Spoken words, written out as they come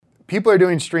people are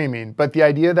doing streaming, but the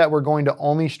idea that we're going to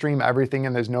only stream everything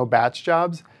and there's no batch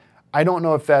jobs, I don't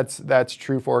know if that's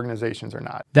true for organizations or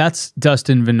not. That's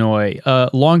Dustin Vinoy, a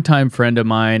longtime friend of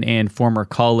mine and former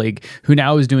colleague who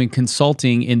now is doing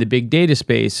consulting in the big data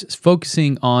space,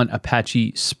 focusing on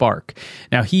Apache Spark.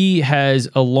 Now, he has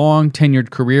a long tenured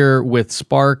career with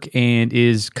Spark and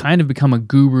is kind of become a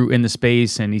guru in the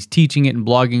space, and he's teaching it and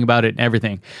blogging about it and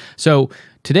everything. So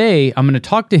today, I'm going to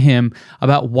talk to him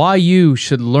about why you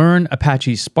should learn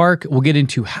Apache Spark. We'll get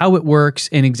into how it works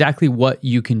and exactly what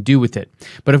you can do with it.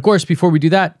 But of course, before we do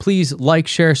that, please like,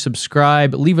 share,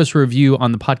 subscribe, leave us a review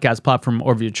on the podcast platform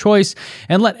of your choice,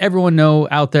 and let everyone know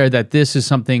out there that this is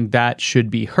something that should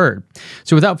be heard.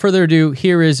 So without further ado,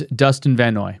 here is Dustin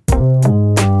Vanoy.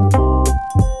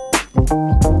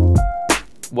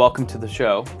 Welcome to the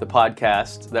show, the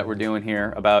podcast that we're doing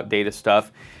here about data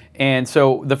stuff. And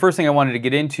so the first thing I wanted to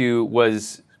get into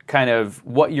was kind of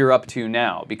what you're up to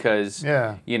now, because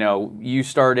you know,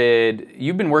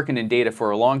 you've been working in data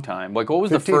for a long time. Like, what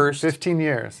was the first 15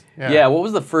 years? What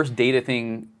was the first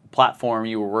data platform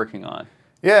you were working on?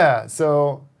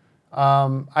 So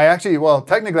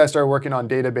technically I started working on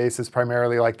databases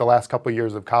primarily like the last couple of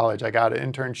years of college. I got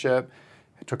an internship,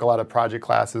 I took a lot of project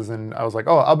classes, and I was like,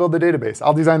 oh, I'll build the database,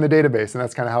 I'll design the database, and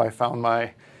that's kind of how I found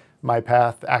my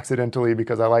path accidentally,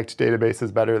 because I liked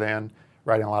databases better than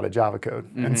writing a lot of Java code.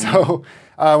 Mm-hmm. And so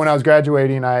when I was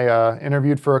graduating, I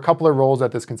interviewed for a couple of roles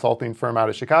at this consulting firm out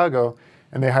of Chicago,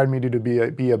 and they hired me to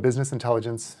be a business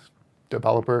intelligence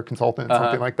developer, consultant,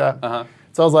 something like that.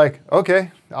 So I was like,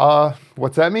 okay,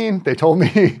 what's that mean? They told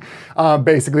me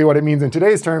basically what it means in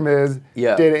today's term is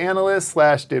data analyst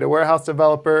 / data warehouse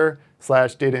developer /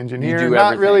 data engineer.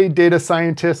 Not really data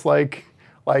scientist like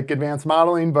advanced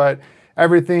modeling, but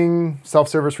everything,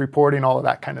 self-service reporting, all of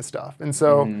that kind of stuff. And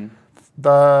so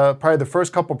probably the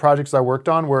first couple projects I worked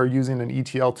on were using an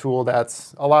ETL tool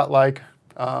that's a lot like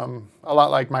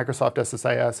Microsoft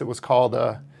SSIS. It was called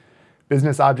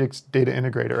Business Objects Data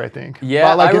Integrator, I think. Yeah, a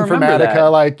lot like I remember Informatica, that.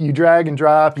 like you drag and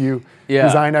drop, you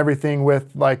design everything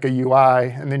with like a UI,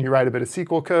 and then you write a bit of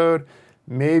SQL code,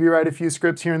 maybe write a few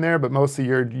scripts here and there, but mostly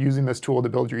you're using this tool to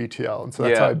build your ETL. And so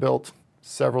that's how I built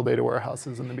several data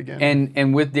warehouses in the beginning.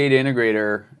 And with Data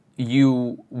Integrator,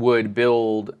 you would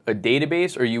build a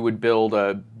database, or you would build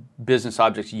a business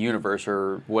objects universe,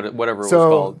 or whatever it was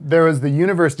called? So there was the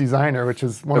Universe Designer, which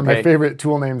is one of my favorite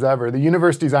tool names ever. The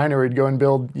Universe Designer would go and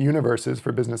build universes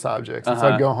for business objects. And so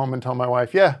I'd go home and tell my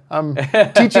wife, I'm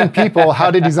teaching people how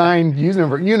to design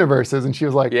universes. And she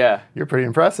was like, you're pretty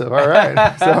impressive. All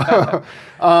right.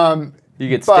 So you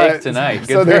get steak tonight.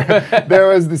 So there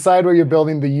was the side where you're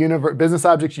building the business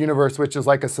objects universe, which is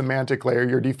like a semantic layer.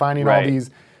 You're defining all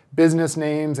these business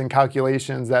names and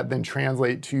calculations that then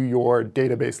translate to your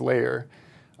database layer.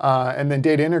 And then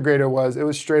Data Integrator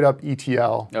was straight up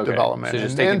ETL development, so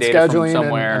just and data scheduling from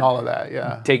somewhere, and all of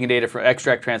that. Taking data from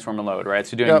extract, transform, and load, right?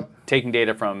 So taking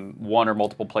data from one or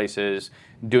multiple places,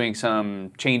 doing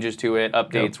some changes to it,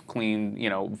 updates, clean,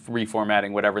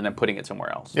 reformatting, whatever, and then putting it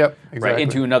somewhere else. Exactly. Right,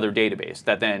 into another database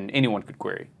that then anyone could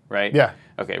query, right? Yeah.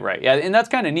 Okay, right. Yeah, and that's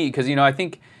kind of neat because I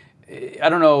think, I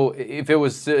don't know if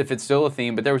it's still a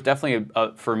theme, but there was definitely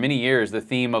for many years the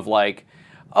theme of like,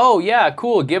 oh yeah,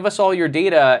 cool, give us all your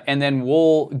data and then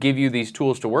we'll give you these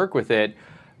tools to work with it,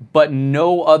 but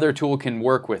no other tool can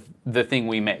work with the thing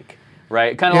we make,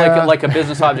 right? Kind of like a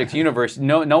business objects universe.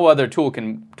 No other tool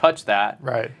can touch that.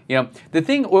 Right. The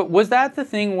thing was that the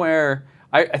thing where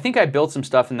I think I built some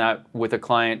stuff in that with a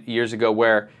client years ago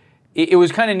where it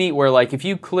was kind of neat where like if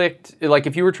you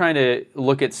were trying to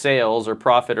look at sales or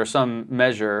profit or some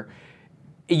measure,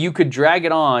 you could drag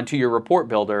it on to your report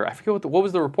builder. I forget what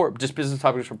was the report? Just business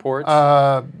objects reports?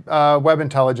 Web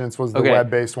Intelligence was the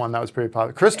web-based one that was pretty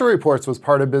popular. Crystal Reports was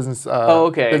part of business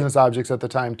business objects at the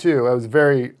time too. It was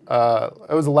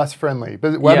it was less friendly.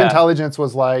 But Web Intelligence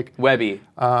was like Webby.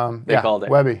 They called it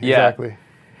Webby. Exactly.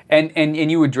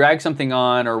 And you would drag something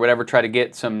on or whatever, try to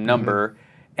get some number,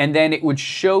 and then it would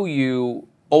show you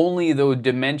only those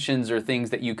dimensions or things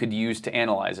that you could use to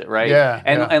analyze it, right?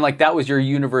 And like that was your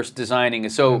universe designing.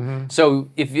 So so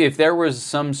if there was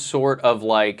some sort of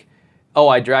like, oh,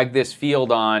 I dragged this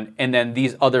field on and then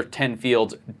these other 10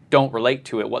 fields don't relate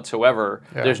to it whatsoever,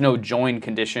 there's no join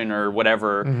condition or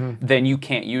whatever, then you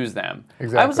can't use them.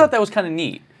 Exactly. I always thought that was kind of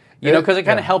neat, because it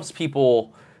kind of helps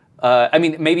people. I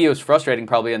mean, maybe it was frustrating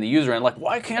probably on the user end, like,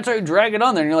 why can't I drag it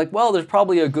on there? And you're like, well, there's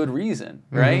probably a good reason,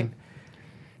 right?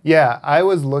 Yeah, I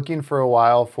was looking for a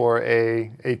while for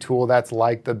a tool that's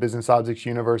like the Business Objects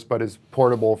Universe, but is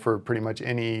portable for pretty much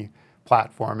any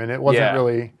platform. And it wasn't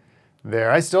really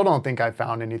there. I still don't think I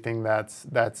found anything that's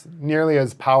nearly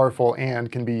as powerful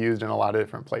and can be used in a lot of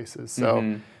different places.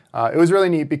 So it was really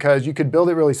neat because you could build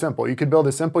it really simple. You could build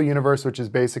a simple universe, which is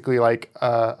basically like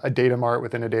a data mart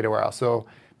within a data warehouse. So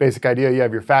basic idea, you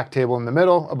have your fact table in the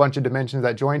middle, a bunch of dimensions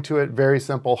that join to it, very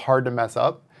simple, hard to mess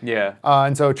up. Yeah.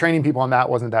 And so training people on that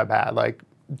wasn't that bad. Like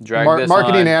Drag this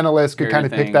marketing on, analysts could here are kind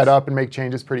your of pick things. that up and make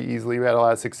changes pretty easily. We had a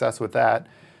lot of success with that.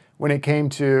 When it came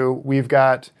to, we've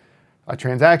got a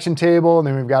transaction table, and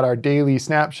then we've got our daily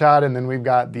snapshot, and then we've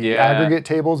got the aggregate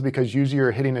tables, because usually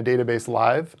you're hitting a database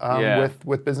live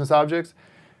with business objects.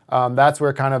 That's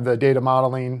where kind of the data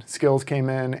modeling skills came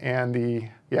in, and the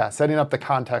setting up the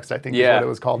context, I think is what it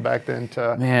was called back then,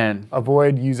 to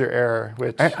avoid user error,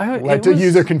 which led to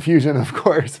user confusion, of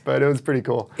course, but it was pretty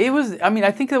cool. It was, I mean,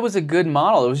 I think that was a good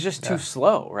model. It was just too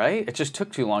slow, right? It just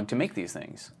took too long to make these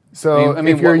things. So I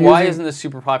mean, why isn't this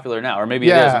super popular now? Or maybe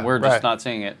it is, and we're just not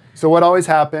seeing it. So what always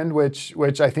happened,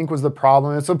 which I think was the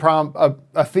problem, it's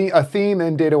a theme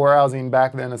in data warehousing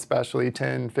back then, especially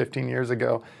 10, 15 years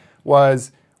ago,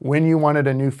 was when you wanted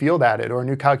a new field added or a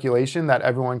new calculation that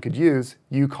everyone could use,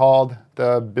 you called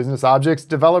the business objects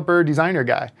developer designer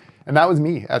guy. And that was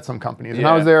me at some companies. And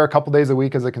I was there a couple days a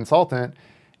week as a consultant.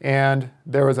 And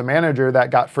there was a manager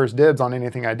that got first dibs on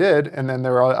anything I did. And then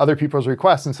there were other people's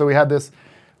requests. And so we had this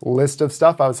list of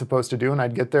stuff I was supposed to do, and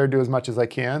I'd get there, do as much as I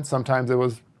can. Sometimes it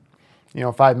was,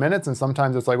 5 minutes, and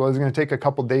sometimes it's like, well, it's going to take a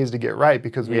couple days to get right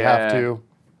because we have to,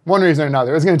 one reason or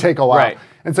another, it's going to take a while. Right.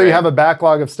 And so you have a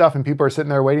backlog of stuff, and people are sitting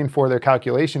there waiting for their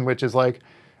calculation, which is like,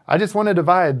 I just want to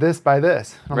divide this by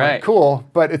this. I'm like, cool,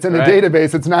 but it's in a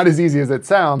database. It's not as easy as it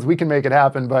sounds. We can make it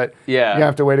happen, but you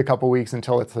have to wait a couple weeks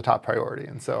until it's the top priority.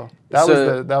 And so that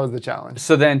was the challenge.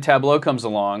 So then Tableau comes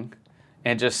along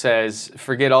and just says,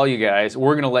 forget all you guys.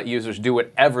 We're going to let users do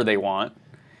whatever they want.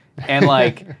 And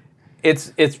like,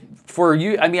 it's for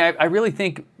you. I mean, I really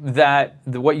think that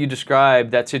what you described,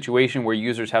 that situation where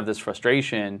users have this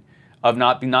frustration of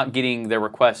not getting their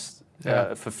requests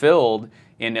fulfilled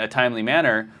in a timely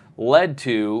manner, led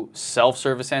to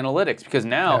self-service analytics. Because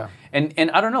now,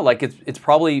 and I don't know, like it's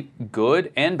probably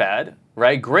good and bad.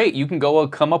 Right, great. You can go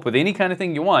come up with any kind of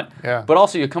thing you want, but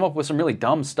also you come up with some really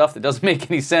dumb stuff that doesn't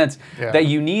make any sense. That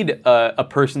you need a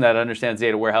person that understands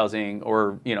data warehousing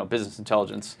or business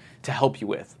intelligence to help you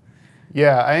with.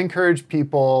 Yeah, I encourage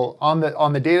people on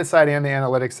the data side and the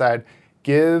analytics side,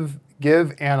 give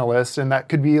analysts, and that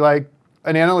could be like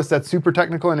an analyst that's super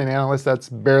technical and an analyst that's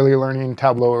barely learning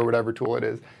Tableau or whatever tool it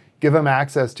is. Give them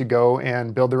access to go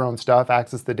and build their own stuff,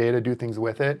 access the data, do things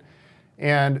with it.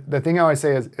 And the thing I always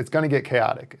say is it's going to get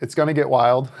chaotic. It's going to get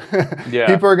wild.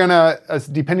 People are going to,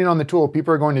 depending on the tool,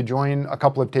 people are going to join a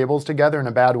couple of tables together in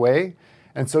a bad way.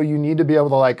 And so you need to be able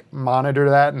to like monitor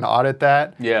that and audit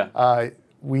that.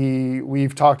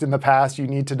 We've talked in the past, you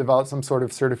need to develop some sort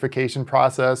of certification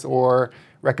process or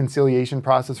reconciliation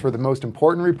process for the most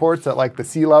important reports that like the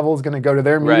C-level is going to go to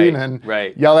their meeting and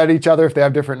yell at each other if they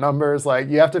have different numbers. Like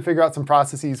you have to figure out some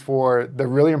processes for the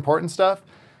really important stuff.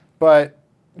 But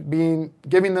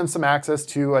giving them some access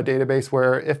to a database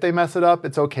where if they mess it up,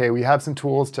 it's okay. We have some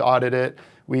tools to audit it.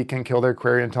 We can kill their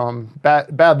query and tell them,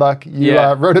 bad luck. You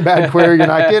wrote a bad query, you're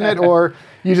not getting it, or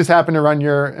you just happen to run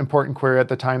your important query at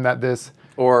the time that this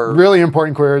really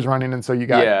important query is running, and so you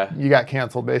got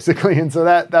canceled basically. And so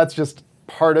that's just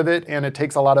part of it, and it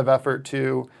takes a lot of effort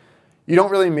to. You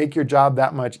don't really make your job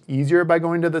that much easier by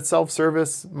going to the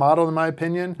self-service model, in my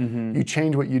opinion. You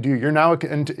change what you do. You're now,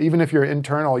 even if you're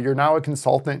internal, you're now a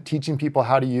consultant teaching people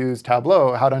how to use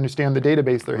Tableau, how to understand the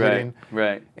database they're hitting.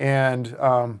 And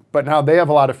but now they have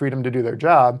a lot of freedom to do their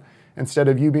job instead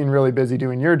of you being really busy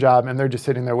doing your job, and they're just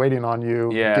sitting there waiting on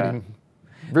you.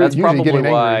 That's probably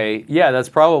why. Yeah, that's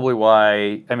probably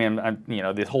why. I mean,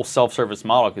 the whole self-service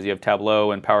model, because you have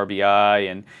Tableau and Power BI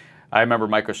and. I remember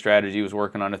MicroStrategy was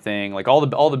working on a thing. Like all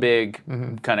the big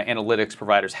kind of analytics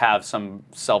providers have some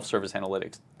self-service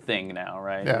analytics thing now,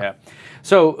 right?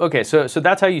 So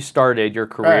that's how you started your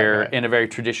career in a very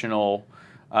traditional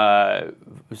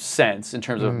sense in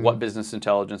terms of what business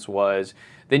intelligence was.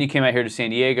 Then you came out here to San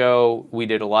Diego. We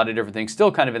did a lot of different things, still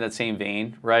kind of in that same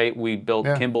vein, right? We built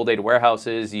Kimball data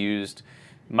warehouses, used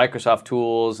Microsoft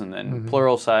tools, and then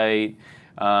Pluralsight.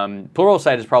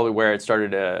 Pluralsight is probably where it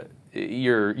started to.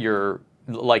 You're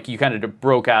like you kind of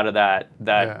broke out of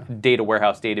that data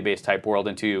warehouse database type world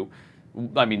into,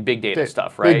 big data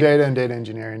stuff, right? Big data and data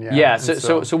engineering,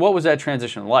 So what was that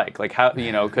transition like? Like how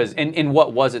because and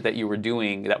what was it that you were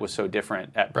doing that was so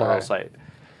different at Pluralsight?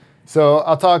 So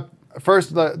I'll talk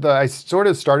first. I sort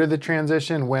of started the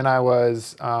transition when I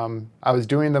was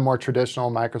doing the more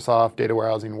traditional Microsoft data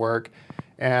warehousing work,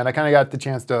 and I kind of got the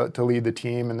chance to lead the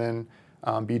team, and then.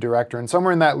 be director. And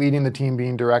somewhere in that leading the team,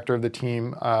 being director of the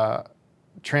team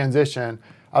transition,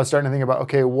 I was starting to think about,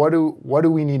 okay, what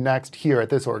do we need next here at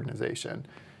this organization?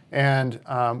 And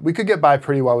we could get by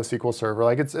pretty well with SQL Server.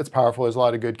 Like it's powerful. There's a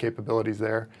lot of good capabilities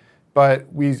there. But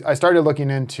I started looking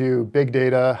into big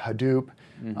data, Hadoop,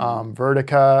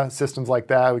 Vertica, systems like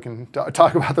that. We can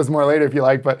talk about those more later if you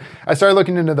like. But I started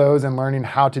looking into those and learning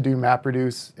how to do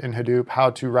MapReduce in Hadoop,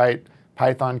 how to write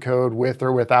Python code with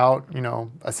or without,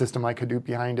 a system like Hadoop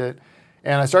behind it.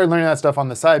 And I started learning that stuff on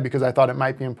the side because I thought it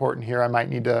might be important here. I might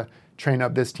need to train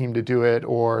up this team to do it,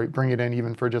 or bring it in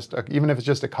even if it's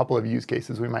just a couple of use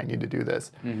cases, we might need to do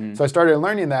this. So I started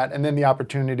learning that, and then the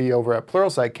opportunity over at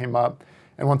Pluralsight came up.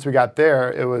 And once we got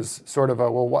there, it was sort of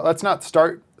let's not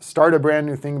start a brand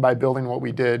new thing by building what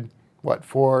we did,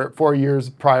 4 years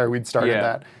prior we'd started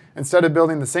that. Instead of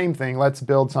building the same thing, let's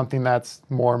build something that's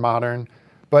more modern,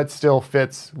 but still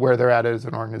fits where they're at as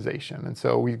an organization. And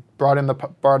so we brought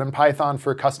in Python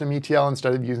for custom ETL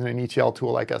instead of using an ETL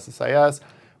tool like SSIS.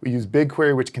 We use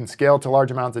BigQuery, which can scale to large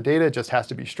amounts of data. It just has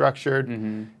to be structured.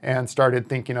 And started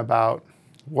thinking about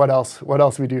what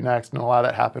else we do next. And a lot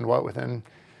of that happened within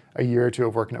a year or two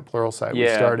of working at Pluralsight. We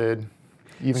started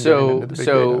even getting into the big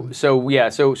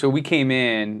data. So we came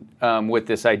in with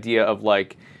this idea of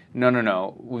like,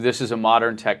 no, this is a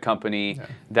modern tech company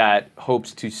that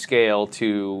hopes to scale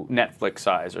to Netflix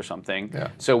size or something.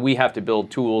 So we have to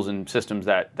build tools and systems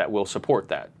that will support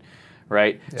that,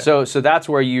 right? So that's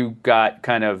where you got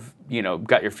kind of,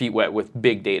 got your feet wet with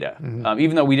big data,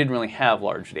 even though we didn't really have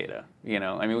large data.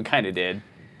 I mean, we kind of did.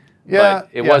 But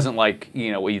it wasn't like,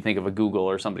 what you think of a Google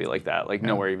or somebody like that, like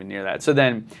nowhere even near that. So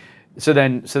then,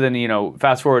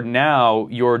 fast forward now,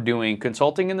 you're doing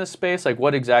consulting in this space. Like,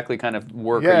 what exactly kind of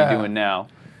work are you doing now?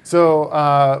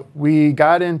 So we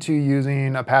got into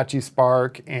using Apache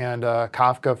Spark and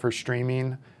Kafka for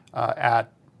streaming at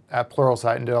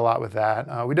Pluralsight and did a lot with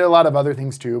that. We did a lot of other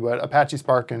things too, but Apache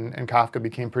Spark and Kafka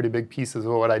became pretty big pieces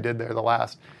of what I did there the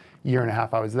last year and a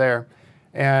half I was there.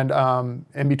 And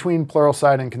in between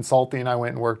Pluralsight and consulting, I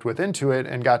went and worked with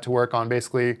Intuit and got to work on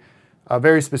basically a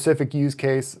very specific use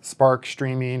case, Spark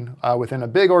streaming within a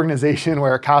big organization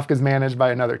where Kafka is managed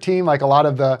by another team. Like a lot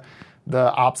of the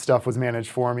ops stuff was managed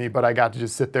for me, but I got to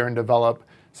just sit there and develop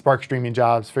Spark streaming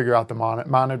jobs, figure out the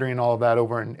monitoring, all of that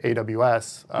over in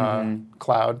AWS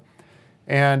cloud.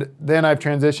 And then I've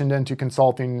transitioned into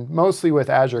consulting mostly with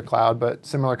Azure Cloud, but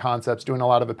similar concepts, doing a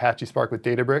lot of Apache Spark with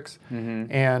Databricks.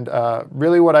 And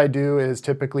really what I do is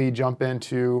typically jump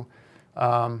into,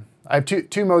 I have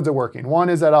two modes of working. One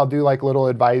is that I'll do like little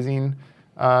advising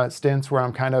stints where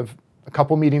I'm kind of a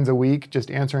couple meetings a week,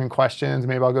 just answering questions.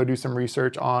 Maybe I'll go do some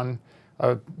research on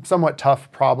a somewhat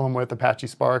tough problem with Apache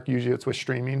Spark. Usually it's with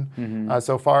streaming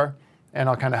so far. And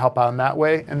I'll kind of help out in that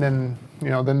way. And then,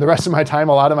 then the rest of my time,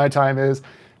 a lot of my time is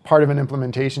part of an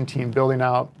implementation team building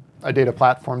out a data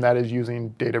platform that is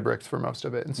using Databricks for most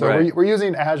of it. And so we're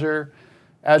using Azure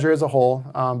as a whole,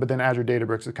 but then Azure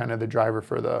Databricks is kind of the driver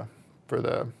for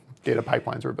the data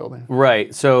pipelines we're building.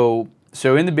 Right. So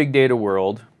in the big data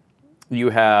world,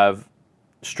 you have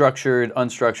structured,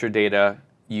 unstructured data.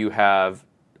 You have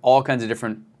all kinds of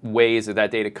different ways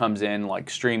that data comes in, like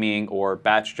streaming or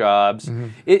batch jobs.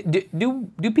 Do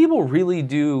people really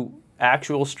do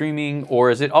actual streaming, or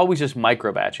is it always just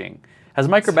micro-batching? Has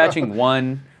micro-batching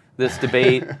won this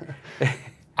debate?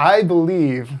 I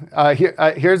believe,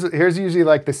 here's usually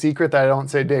like the secret that I don't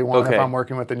say day one if I'm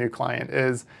working with a new client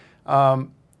is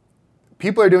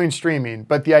people are doing streaming,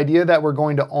 but the idea that we're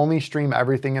going to only stream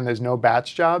everything and there's no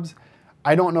batch jobs,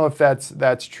 I don't know if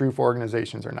that's true for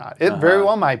organizations or not. It very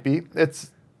well might be.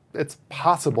 It's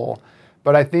possible,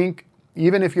 but I think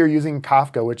even if you're using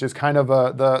Kafka, which is kind of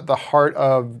the heart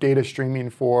of data streaming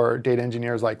for data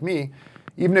engineers like me,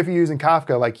 even if you're using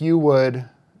Kafka, like you would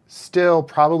still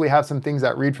probably have some things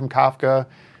that read from Kafka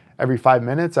every 5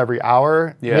 minutes, every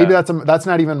hour. Maybe that's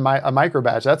not even a micro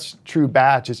batch. That's true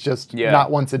batch. It's just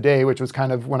not once a day, which was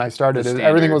kind of when I started.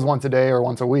 Everything was once a day or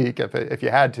once a week if you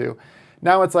had to.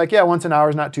 Now it's like, once an hour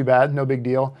is not too bad, no big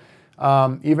deal.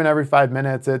 Even every 5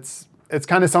 minutes, it's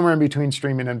kind of somewhere in between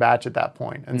streaming and batch at that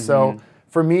point. And so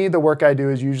for me, the work I do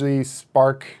is usually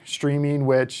Spark streaming,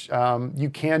 which you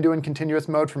can do in continuous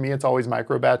mode. For me, it's always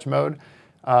micro batch mode.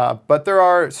 But there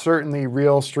are certainly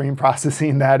real stream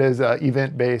processing that is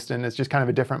event-based, and it's just kind of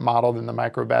a different model than the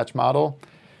micro batch model.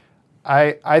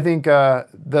 I think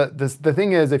the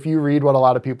thing is, if you read what a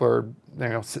lot of people are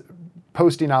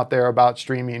posting out there about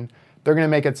streaming, they're going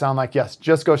to make it sound like, yes,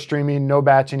 just go streaming, no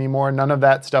batch anymore, none of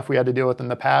that stuff we had to deal with in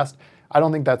the past. I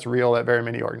don't think that's real at very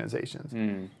many organizations.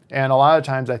 And a lot of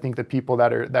times I think the people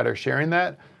that are sharing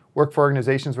that work for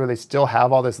organizations where they still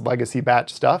have all this legacy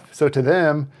batch stuff. So to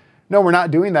them, no, we're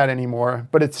not doing that anymore,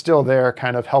 but it's still there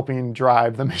kind of helping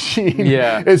drive the machine.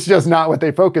 Yeah. It's just not what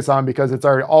they focus on because it's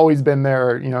already always been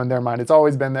there, in their mind. It's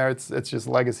always been there. It's just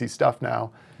legacy stuff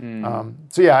now.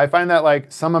 So yeah, I find that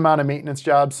like some amount of maintenance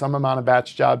jobs, some amount of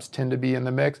batch jobs tend to be in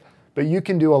the mix, but you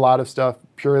can do a lot of stuff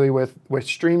purely with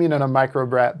streaming in a micro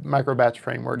batch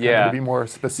framework. Yeah. To be more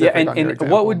specific. Yeah, on your and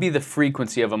what would be the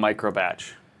frequency of a micro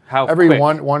batch? How every quick?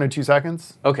 1 or 2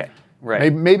 seconds? Okay.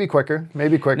 Right. Maybe quicker,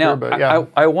 Now, but yeah.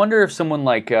 I wonder if someone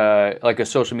like a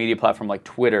social media platform like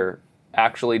Twitter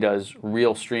actually does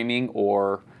real streaming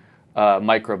or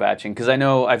micro batching, because I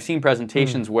know I've seen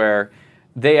presentations where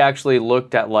they actually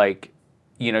looked at like,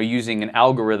 using an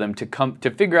algorithm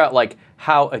to figure out like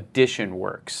how addition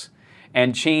works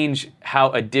and change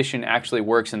how addition actually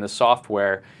works in the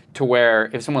software to where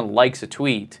if someone likes a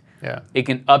tweet, it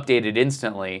can update it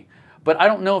instantly. But I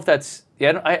don't know if that's,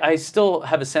 I still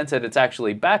have a sense that it's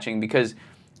actually batching, because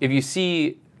if you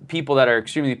see people that are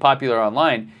extremely popular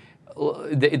online,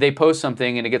 they post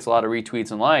something and it gets a lot of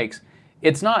retweets and likes,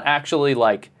 it's not actually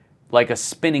like a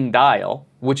spinning dial,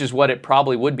 which is what it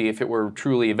probably would be if it were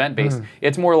truly event-based.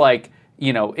 It's more like,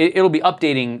 it'll be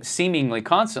updating seemingly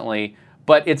constantly,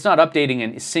 but it's not updating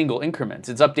in single increments.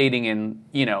 It's updating in,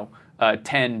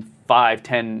 10, 5,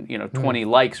 10, 20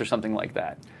 likes or something like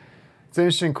that. It's an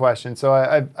interesting question. So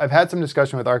I've had some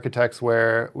discussion with architects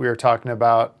where we were talking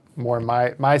about more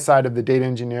my side of the data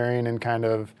engineering and kind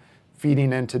of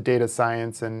feeding into data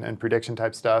science and prediction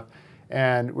type stuff.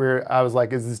 And I was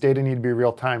like, does this data need to be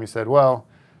real time? He said, well,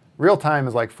 real time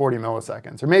is like 40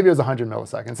 milliseconds, or maybe it was 100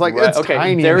 milliseconds. Like it's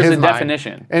tiny. There in is his a mind.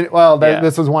 definition. And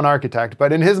this was one architect,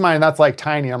 but in his mind, that's like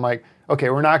tiny. I'm like, okay,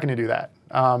 we're not going to do that.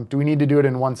 Do we need to do it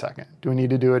in 1 second? Do we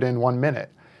need to do it in 1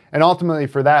 minute? And ultimately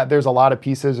for that, there's a lot of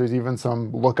pieces. There's even some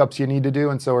lookups you need to do.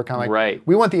 And so we're kind of like,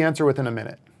 we want the answer within a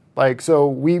minute. Like, so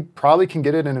we probably can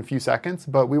get it in a few seconds,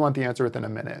 but we want the answer within a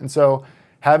minute. And so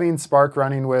having Spark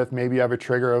running with maybe you have a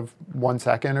trigger of 1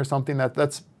 second or something,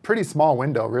 that's pretty small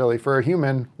window really. For a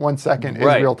human, 1 second is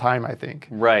real time, I think.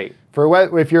 Right.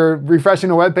 If you're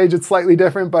refreshing a web page, it's slightly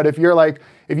different. But if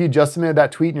you just submitted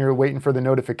that tweet and you're waiting for the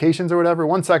notifications or whatever,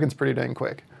 1 second's pretty dang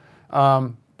quick.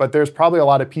 But there's probably a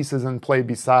lot of pieces in play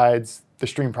besides the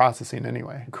stream processing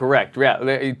anyway. Correct.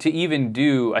 Yeah. To even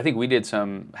do, I think we did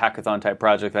some hackathon type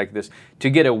project like this,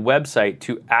 to get a website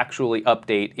to actually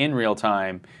update in real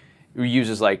time,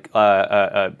 uses like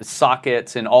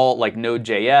sockets and all like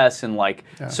Node.js and like,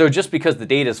 so just because the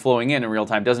data is flowing in real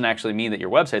time doesn't actually mean that your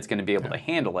website's going to be able to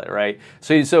handle it, right?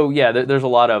 So yeah, there's a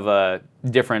lot of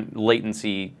different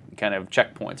latency kind of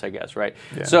checkpoints, I guess, right?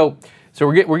 Yeah. So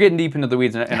we're getting deep into the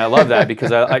weeds, and I love that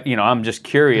because I'm just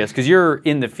curious, because you're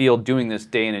in the field doing this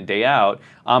day in and day out.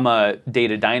 I'm a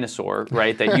data dinosaur,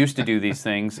 right, that used to do these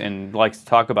things and likes to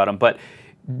talk about them. But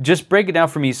just break it down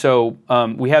for me. So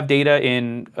we have data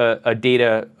in a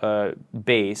data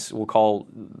base. We'll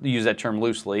use that term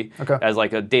loosely as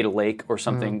like a data lake or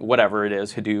something, whatever it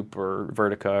is, Hadoop or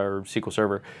Vertica or SQL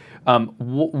Server.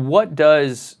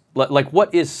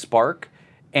 What is Spark?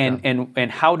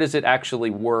 And how does it actually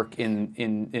work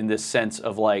in this sense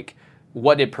of like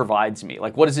what it provides me?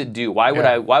 Like what does it do? Why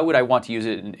would I want to use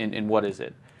it, and what is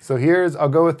it? So I'll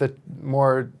go with the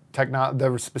more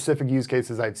the specific use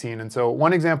cases I've seen. And so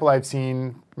one example I've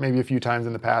seen maybe a few times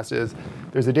in the past is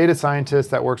there's a data scientist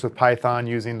that works with Python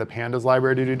using the Pandas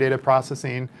library to do data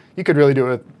processing. You could really do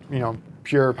it with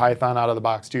pure Python out of the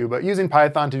box too, but using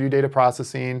Python to do data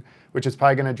processing, which is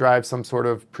probably going to drive some sort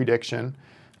of prediction.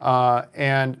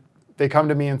 And they come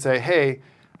to me and say, hey,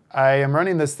 I am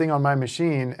running this thing on my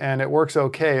machine and it works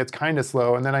okay. It's kind of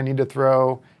slow. And then I need to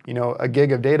throw, a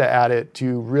gig of data at it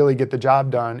to really get the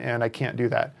job done. And I can't do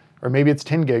that. Or maybe it's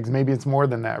 10 gigs. Maybe it's more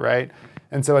than that, right?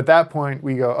 And so at that point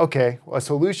we go, okay, a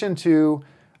solution to,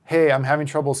 hey, I'm having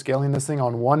trouble scaling this thing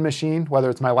on one machine, whether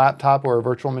it's my laptop or a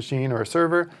virtual machine or a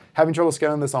server, having trouble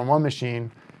scaling this on one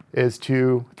machine is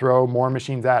to throw more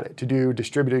machines at it, to do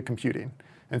distributed computing.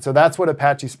 And so that's what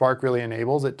Apache Spark really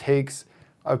enables. It takes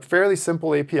a fairly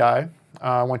simple API.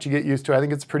 Once you get used to it, I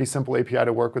think it's a pretty simple API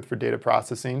to work with for data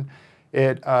processing.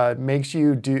 It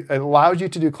allows you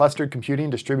to do clustered computing,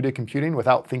 distributed computing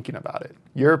without thinking about it.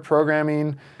 You're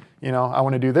programming, I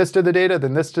want to do this to the data,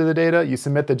 then this to the data. You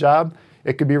submit the job.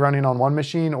 It could be running on one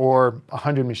machine or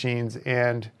 100 machines,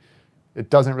 and it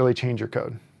doesn't really change your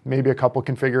code. Maybe a couple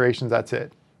configurations, that's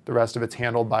it. The rest of it's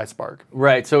handled by Spark.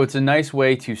 Right. So it's a nice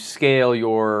way to scale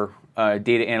your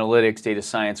data analytics, data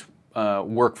science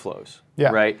workflows. Yeah.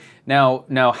 Right. Now,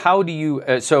 how do you?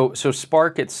 So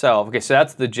Spark itself. Okay. So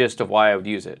that's the gist of why I would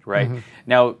use it. Right.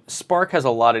 Now, Spark has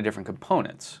a lot of different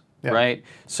components. right?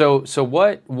 So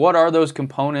what are those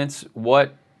components?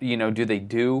 What do they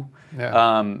do?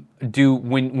 Yeah.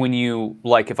 When you,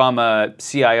 like, if I'm a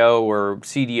CIO or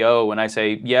CDO and I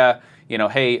say, hey,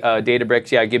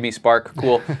 Databricks, give me Spark,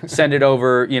 cool, send it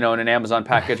over, in an Amazon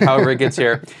package, however it gets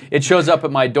here, it shows up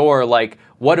at my door, like,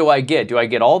 what do I get? Do I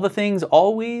get all the things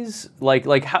always? Like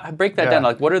break that down.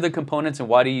 Like, what are the components and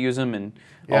why do you use them and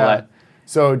all that?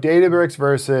 So Databricks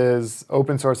versus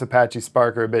open source Apache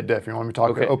Spark are a bit different. Want me to talk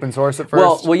about open source at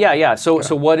first? Well, yeah. So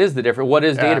what is the difference? What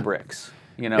is Databricks?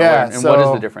 And what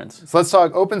is the difference? So let's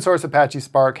talk. Open source Apache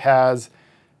Spark has,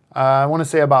 I want to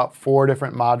say, about 4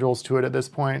 different modules to it at this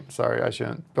point. Sorry, I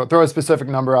shouldn't throw a specific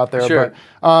number out there. Sure.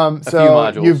 But, few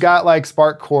modules. You've got like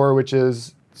Spark Core, which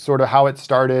is sort of how it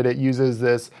started. It uses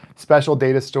this special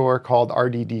data store called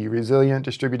RDD, Resilient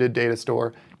Distributed Data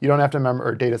Store. You don't have to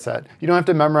or data set. You don't have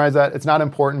to memorize that. It's not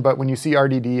important, but when you see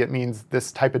RDD, it means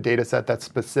this type of data set that's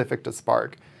specific to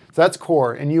Spark. So that's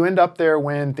core, and you end up there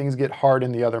when things get hard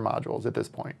in the other modules at this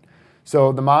point.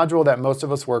 So the module that most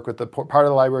of us work with, the part of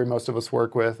the library most of us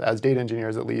work with, as data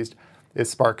engineers at least, is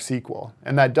Spark SQL.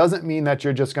 And that doesn't mean that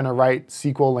you're just going to write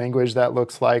SQL language that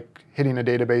looks like hitting a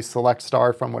database, select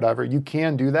star from whatever. You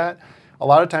can do that. A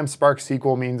lot of times Spark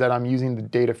SQL means that I'm using the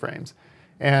data frames.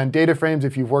 And data frames,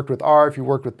 if you've worked with R, if you've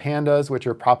worked with Pandas, which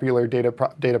are popular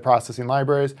data processing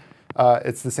libraries,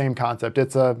 it's the same concept.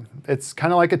 It's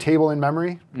kind of like a table in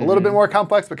memory, a little bit more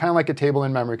complex, but kind of like a table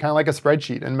in memory, kind of like a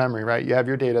spreadsheet in memory, right? You have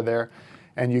your data there,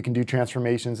 and you can do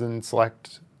transformations and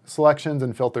selections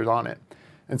and filters on it.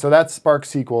 And so that's Spark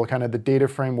SQL, kind of the data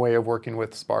frame way of working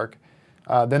with Spark.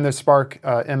 Then there's Spark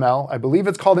ML. I believe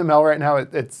it's called ML right now.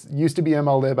 It's used to be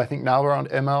MLlib. I think now we're on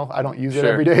ML. I don't use it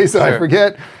every day, so I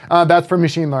forget. That's for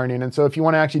machine learning. And so if you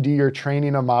want to actually do your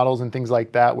training of models and things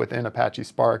like that within Apache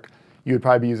Spark, you would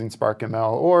probably be using Spark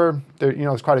ML, or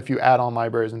there's quite a few add-on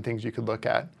libraries and things you could look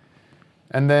at.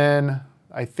 And then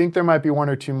I think there might be 1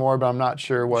 or 2 more, but I'm not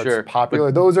sure what's popular.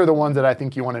 But those are the ones that I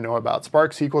think you want to know about.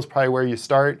 Spark SQL is probably where you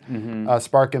start.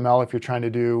 Spark ML if you're trying to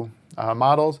do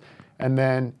models. And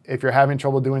then if you're having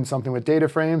trouble doing something with data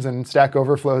frames and Stack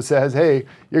Overflow says, hey,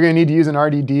 you're going to need to use an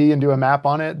RDD and do a map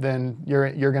on it, then you're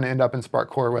going to end up in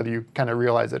Spark Core whether you kind of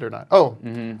realize it or not.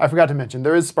 I forgot to mention,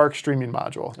 there is Spark Streaming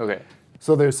module. Okay.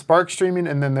 So there's Spark Streaming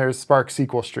and then there's Spark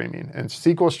SQL Streaming. And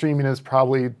SQL Streaming is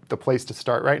probably the place to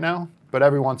start right now, but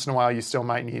every once in a while you still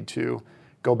might need to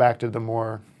go back to the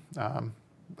more, I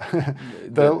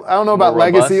don't know about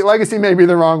legacy. Robust? Legacy may be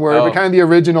the wrong word, but kind of the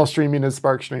original streaming is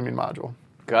Spark Streaming module.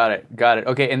 Got it.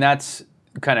 Okay, and that's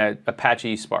kind of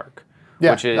Apache Spark.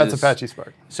 Yeah, which is, that's Apache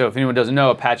Spark. So if anyone doesn't know,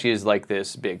 Apache is like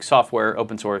this big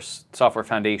open source software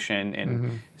foundation,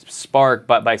 and Spark,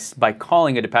 but by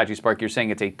calling it Apache Spark, you're saying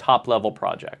it's a top-level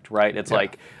project, right? It's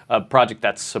like a project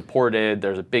that's supported,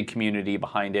 there's a big community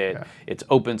behind it, it's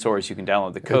open source, you can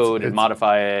download the code and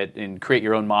modify it and create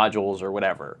your own modules or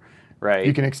whatever, right?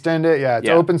 You can extend it, it's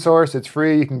open source, it's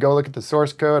free, you can go look at the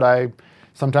source code. I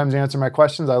sometimes answer my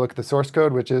questions, I look at the source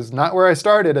code, which is not where I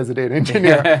started as a data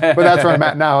engineer, but that's where I'm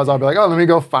at now, is I'll be like, let me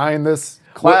go find this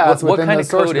class within the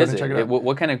source code and check it out.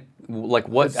 What kind of,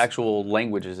 what actual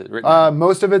language is it written?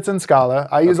 Most of it's in Scala.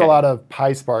 I use a lot of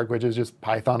PySpark, which is just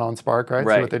Python on Spark, right?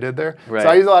 See what they did there? So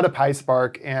I use a lot of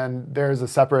PySpark, and there's a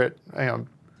separate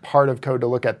part of code to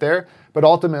look at there. But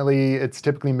ultimately, it's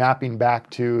typically mapping back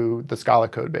to the Scala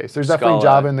code base. There's definitely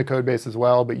Java in the code base as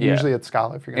well, but usually it's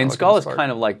Scala if you're going to look at Spark. And Scala's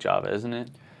kind of like Java, isn't it?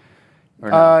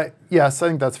 No? Yes, I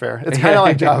think that's fair. It's kind of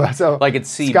like Java. So like it's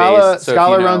C-based.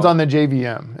 Scala runs on the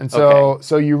JVM. And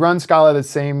so you run Scala the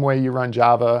same way you run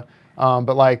Java,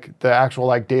 but like the actual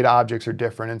data objects are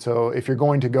different. And so if you're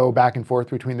going to go back and forth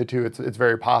between the two, it's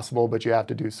very possible, but you have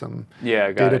to do some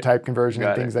data type conversion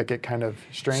and things that get kind of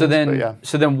strange.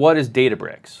 So then what is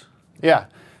Databricks? Yeah.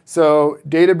 So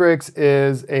Databricks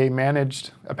is a managed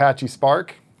Apache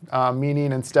Spark,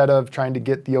 meaning instead of trying to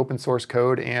get the open source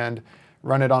code and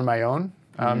run it on my own,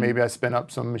 maybe I spin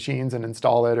up some machines and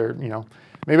install it, or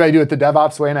maybe I do it the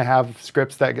DevOps way and I have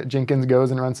scripts that Jenkins goes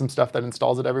and runs some stuff that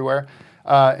installs it everywhere.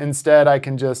 Instead, I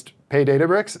can just pay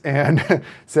Databricks and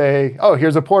say,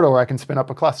 here's a portal where I can spin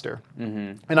up a cluster.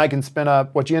 And I can spin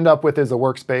up, what you end up with is a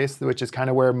workspace, which is kind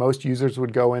of where most users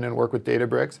would go in and work with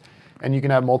Databricks. And you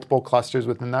can have multiple clusters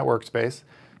within that workspace.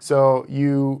 So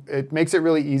it makes it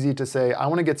really easy to say, I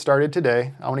want to get started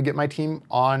today. I want to get my team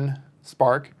on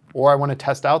Spark, or I want to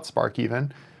test out Spark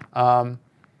even.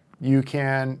 You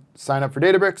can sign up for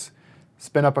Databricks,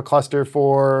 spin up a cluster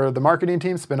for the marketing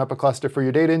team, spin up a cluster for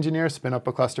your data engineers, spin up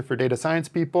a cluster for data science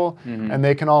people, and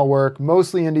they can all work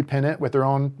mostly independent with their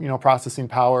own processing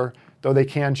power though they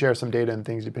can share some data and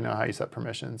things depending on how you set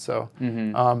permissions. So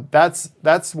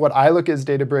that's what I look at as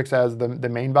Databricks as the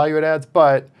main value it adds.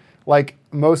 But like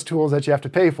most tools that you have to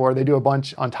pay for, they do a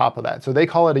bunch on top of that. So they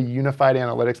call it a unified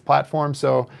analytics platform.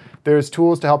 So there's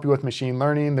tools to help you with machine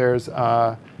learning. There's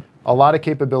a lot of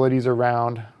capabilities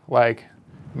around like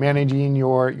managing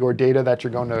your data that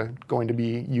you're going to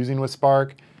be using with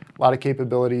Spark. A lot of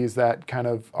capabilities that kind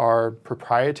of are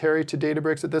proprietary to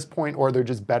Databricks at this point, or they're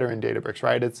just better in Databricks,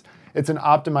 right? It's an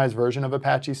optimized version of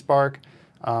Apache Spark.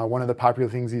 One of the popular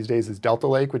things these days is Delta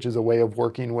Lake, which is a way of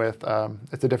working with,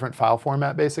 it's a different file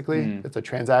format basically. It's a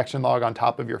transaction log on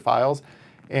top of your files.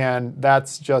 And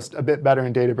that's just a bit better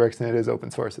in Databricks than it is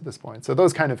open source at this point. So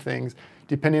those kind of things,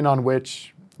 depending on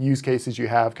which use cases you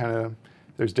have, kind of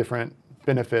there's different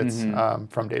benefits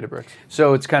from Databricks.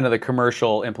 So it's kind of the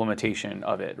commercial implementation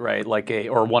of it, right?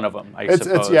 Or one of them, I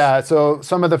suppose. So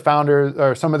some of the founders,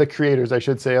 or some of the creators, I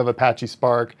should say, of Apache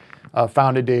Spark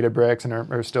founded Databricks and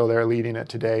are still there leading it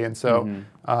today. And so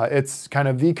it's kind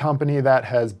of the company that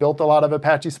has built a lot of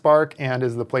Apache Spark and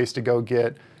is the place to go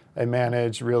get a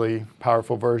managed, really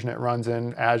powerful version. It runs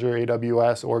in Azure,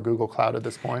 AWS, or Google Cloud at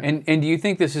this point. And do you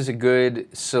think this is a good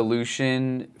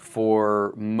solution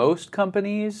for most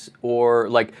companies? Or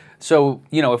so,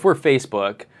 if we're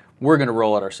Facebook, we're going to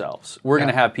roll it ourselves. We're going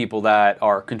to have people that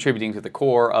are contributing to the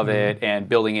core of it and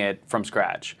building it from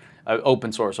scratch,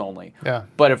 open source only. Yeah.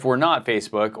 But if we're not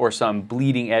Facebook or some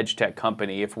bleeding edge tech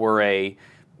company, if we're a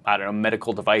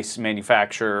medical device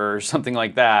manufacturer or something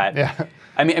like that. Yeah.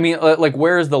 I mean,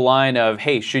 where is the line of,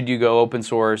 hey, should you go open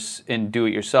source and do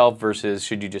it yourself versus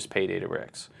should you just pay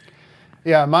Databricks?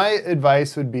 Yeah, my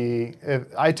advice would be,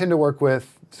 I tend to work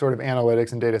with sort of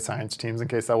analytics and data science teams in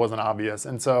case that wasn't obvious.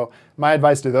 And so my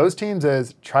advice to those teams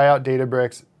is try out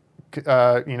Databricks,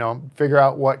 figure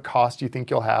out what cost you think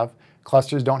you'll have.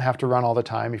 Clusters don't have to run all the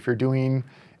time. If you're doing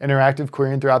interactive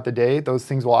querying throughout the day, those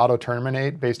things will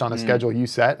auto-terminate based on a schedule you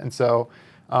set. And so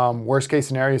worst case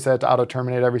scenario, you set it to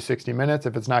auto-terminate every 60 minutes.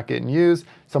 If it's not getting used,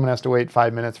 someone has to wait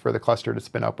 5 minutes for the cluster to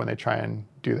spin up when they try and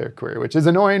do their query, which is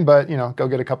annoying, but go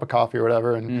get a cup of coffee or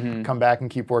whatever and come back and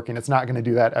keep working. It's not going to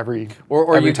do that every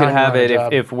Or every you can have it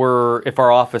if if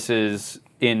our office is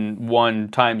in one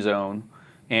time zone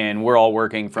and we're all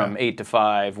working from 8 to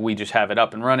 5, we just have it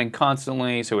up and running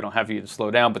constantly so we don't have you to slow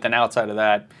down. But then outside of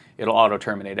that, it'll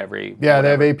auto-terminate every... Yeah,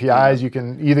 they have APIs. You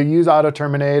can either use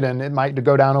auto-terminate, and it might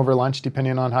go down over lunch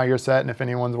depending on how you're set and if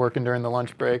anyone's working during the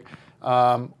lunch break.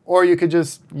 Or you could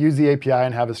just use the API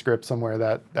and have a script somewhere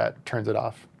that turns it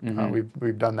off.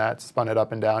 We've done that, spun it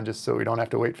up and down just so we don't have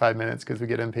to wait 5 minutes because we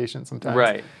get impatient sometimes.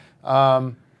 Right.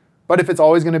 But if it's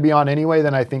always going to be on anyway,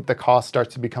 then I think the cost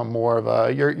starts to become more of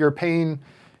a... You're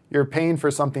paying for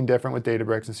something different with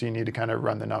Databricks, and so you need to kind of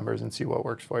run the numbers and see what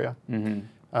works for you.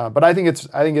 But I think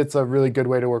it's a really good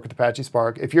way to work with Apache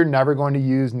Spark. If you're never going to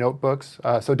use notebooks,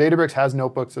 so Databricks has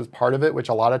notebooks as part of it, which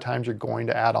a lot of times you're going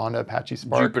to add on to Apache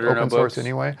Spark Jupyter open notebooks. Source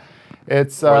anyway.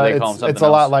 It's a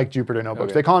lot like Jupyter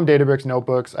notebooks. Okay. They call them Databricks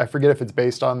notebooks. I forget if it's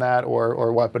based on that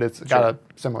or what, but it's got a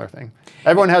similar thing.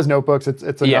 Everyone has notebooks.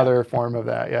 It's another form of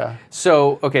that. Yeah.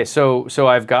 So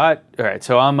I've got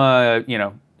So I'm a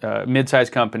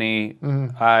mid-sized company.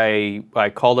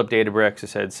 I called up Databricks. I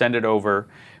said, send it over.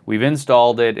 We've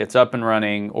installed it. It's up and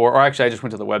running. Or actually, I just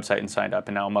went to the website and signed up,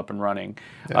 and now I'm up and running.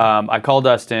 Yeah. I call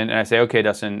Dustin, and I say, okay,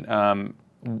 Dustin,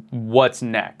 what's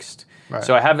next? Right.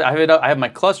 So I have my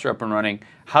cluster up and running.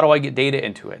 How do I get data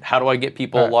into it? How do I get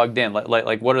people logged in?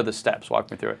 Like what are the steps? Walk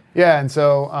me through it. Yeah, and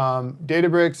so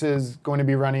Databricks is going to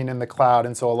be running in the cloud,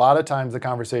 and so a lot of times the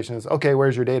conversation is, okay,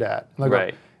 where's your data at? And they'll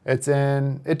go,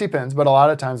 it depends, but a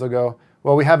lot of times they'll go,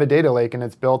 well, we have a data lake, and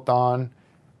it's built on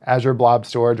Azure Blob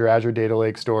Storage or Azure Data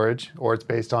Lake Storage, or it's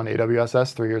based on AWS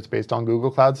S3, or it's based on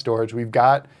Google Cloud Storage. We've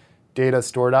got data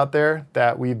stored out there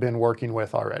that we've been working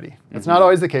with already. It's not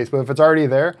always the case, but if it's already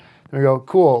there, then we go,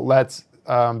 cool, let's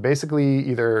basically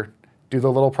either do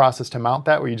the little process to mount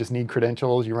that where you just need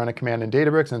credentials, you run a command in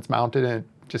Databricks and it's mounted and it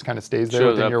just kind of stays there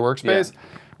within your workspace,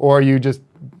 or you just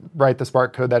write the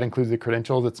Spark code that includes the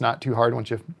credentials. It's not too hard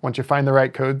once you find the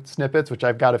right code snippets, which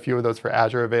I've got a few of those for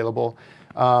Azure available.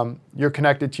 You're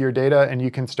connected to your data and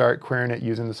you can start querying it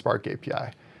using the Spark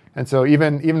API. And so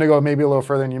even to go maybe a little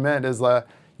further than you meant is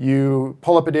you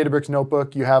pull up a Databricks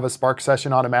notebook, you have a Spark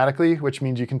session automatically, which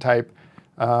means you can type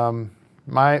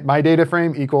my data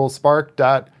frame equals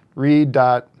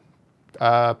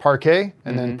spark.read.parquet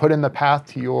and then put in the path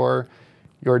to your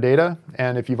data.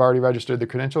 And if you've already registered the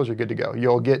credentials, you're good to go.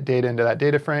 You'll get data into that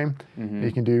data frame.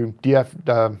 You can do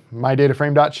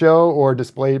mydataframe.show or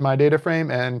display my data frame,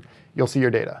 and you'll see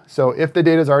your data. So if the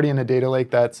data is already in a data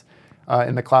lake that's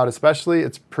In the cloud especially,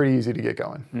 it's pretty easy to get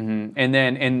going. Mm-hmm. And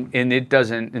then, and it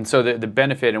doesn't, and so the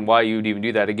benefit and why you would even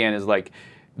do that again is like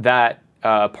that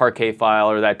Parquet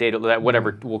file or that data, that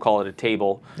whatever, we'll call it a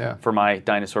table for my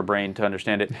dinosaur brain to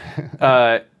understand it.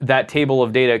 That table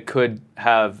of data could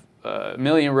have a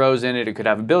million rows in it, it could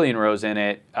have a billion rows in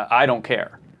it. I don't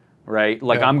care, right?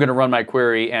 Like I'm going to run my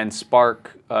query and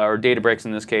Spark or Databricks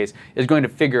in this case is going to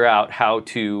figure out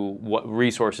what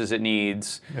resources it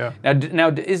needs. Yeah. Now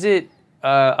is it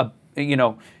the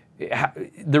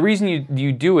reason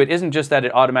you do it isn't just that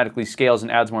it automatically scales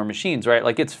and adds more machines, right?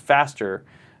 Like it's faster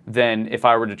than if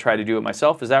I were to try to do it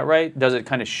myself. Is that right? Does it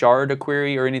kind of shard a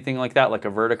query or anything like that, like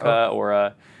a Vertica or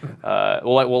a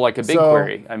like a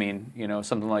BigQuery? I mean,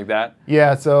 something like that.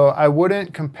 Yeah. So I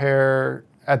wouldn't compare.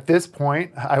 At this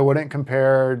point, I wouldn't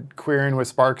compare querying with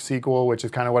Spark SQL, which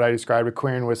is kind of what I described with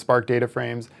querying with Spark data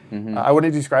frames. Mm-hmm. I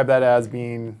wouldn't describe that as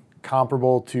being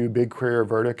comparable to BigQuery or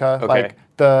Vertica. Okay. Like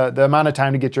the amount of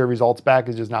time to get your results back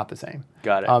is just not the same.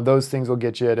 Got it. Those things will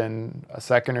get you it in a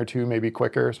second or two, maybe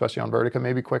quicker, especially on Vertica,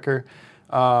 maybe quicker.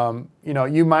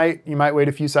 You might wait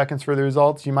a few seconds for the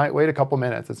results. You might wait a couple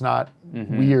minutes. It's not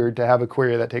weird to have a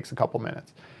query that takes a couple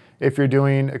minutes. If you're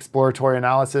doing exploratory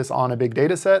analysis on a big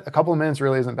data set, a couple of minutes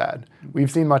really isn't bad. We've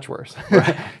seen much worse.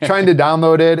 Trying to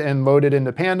download it and load it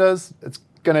into Pandas, it's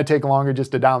going to take longer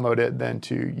just to download it than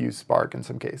to use Spark in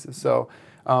some cases. So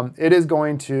it is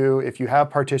going to, if you have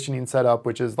partitioning set up,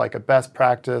 which is like a best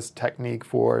practice technique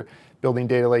for building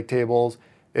data lake tables,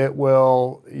 it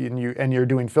will, and you're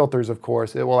doing filters, of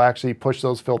course, it will actually push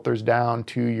those filters down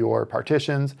to your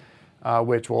partitions,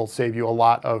 which will save you a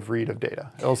lot of read of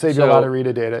data. It'll save you a lot of read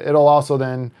of data. It'll also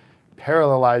then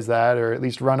parallelize that, or at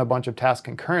least run a bunch of tasks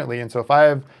concurrently. And so if I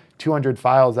have 200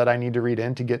 files that I need to read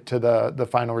in to get to the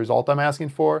final result I'm asking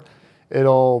for,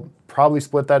 it'll probably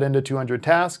split that into 200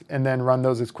 tasks and then run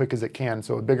those as quick as it can.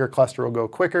 So a bigger cluster will go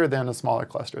quicker than a smaller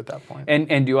cluster at that point.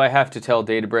 And do I have to tell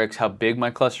Databricks how big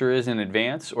my cluster is in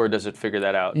advance, or does it figure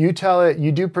that out? You tell it.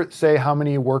 You do say how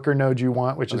many worker nodes you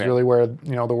want, which is really where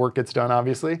the work gets done,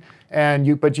 obviously.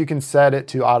 But you can set it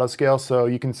to autoscale. So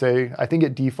you can say, I think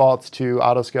it defaults to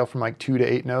autoscale from like 2 to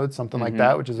 8 nodes, something like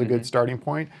that, which is a good starting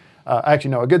point. A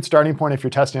good starting point if you're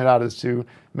testing it out is to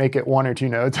make it 1 or 2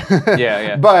 nodes.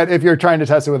 Yeah. But if you're trying to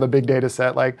test it with a big data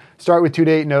set, like start with 2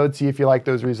 to 8 nodes, see if you like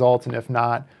those results, and if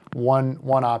not, one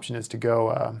option is to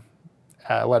go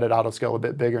let it auto-scale a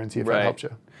bit bigger and see if that helps you.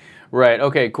 Right,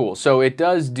 okay, cool. So it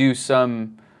does do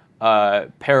some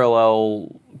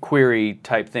parallel query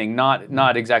type thing,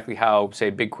 not exactly how,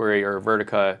 say, BigQuery or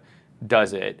Vertica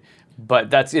does it,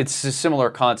 but it's a similar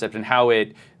concept in how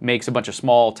it makes a bunch of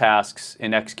small tasks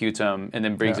and executes them and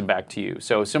then brings them back to you.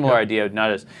 So similar idea,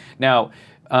 not as now.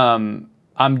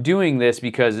 I'm doing this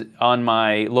because on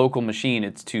my local machine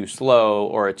it's too slow,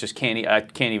 or it just I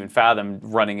can't even fathom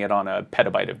running it on a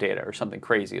petabyte of data or something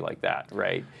crazy like that,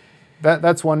 right?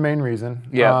 That's one main reason.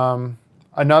 Yeah.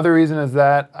 Another reason is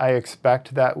that I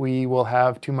expect that we will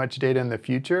have too much data in the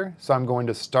future. So I'm going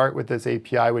to start with this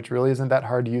API, which really isn't that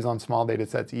hard to use on small data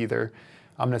sets either.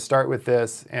 I'm going to start with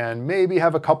this and maybe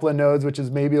have a couple of nodes, which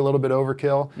is maybe a little bit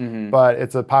overkill, but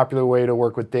it's a popular way to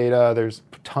work with data. There's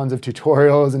tons of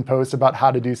tutorials and posts about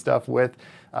how to do stuff with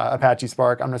Apache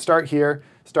Spark. I'm going to start here,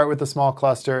 start with a small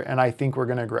cluster, and I think we're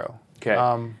going to grow. Okay.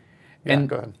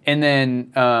 Go ahead. And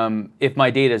then if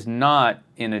my data is not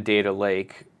in a data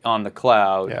lake on the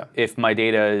cloud, if my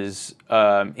data is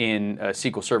in a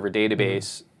SQL Server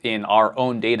database in our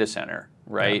own data center,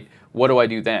 right? What do I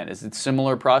do then? Is it a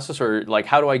similar process, or like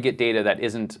how do I get data that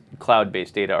isn't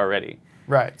cloud-based data already?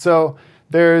 Right. So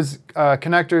there's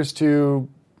connectors to,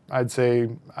 I'd say,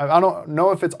 I don't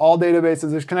know if it's all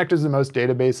databases. There's connectors to most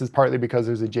databases, partly because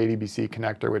there's a JDBC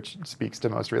connector, which speaks to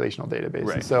most relational databases.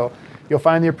 Right. So you'll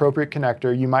find the appropriate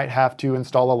connector. You might have to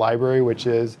install a library, which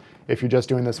is, if you're just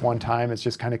doing this one time, it's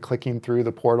just kind of clicking through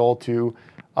the portal to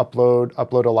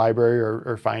upload a library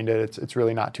or find it. It's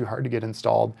really not too hard to get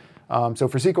installed. So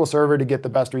for SQL Server to get the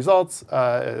best results,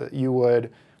 you would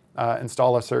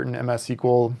install a certain MS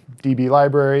SQL DB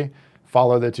library,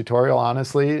 follow the tutorial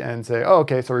honestly, and say, oh,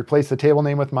 okay, so replace the table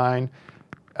name with mine,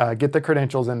 get the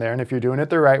credentials in there. And if you're doing it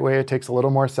the right way, it takes a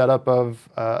little more setup of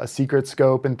a secret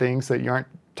scope and things so that you aren't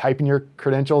typing your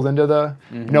credentials into the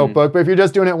notebook. But if you're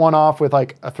just doing it one-off with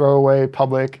like a throwaway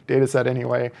public data set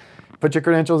anyway, put your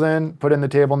credentials in, put in the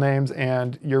table names,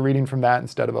 and you're reading from that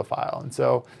instead of a file. And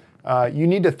so you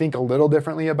need to think a little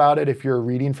differently about it if you're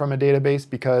reading from a database,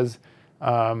 because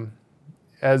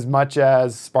as much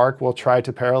as Spark will try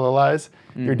to parallelize,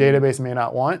 your database may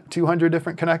not want 200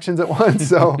 different connections at once.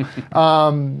 So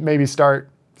maybe start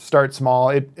start small.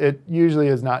 It usually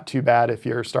is not too bad if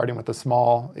you're starting with a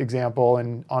small example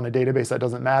and on a database that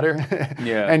doesn't matter.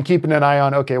 Yeah. And keeping an eye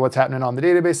on, okay, what's happening on the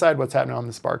database side, what's happening on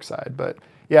the Spark side. But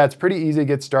yeah, it's pretty easy to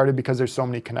get started because there's so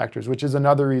many connectors, which is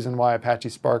another reason why Apache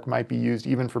Spark might be used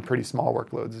even for pretty small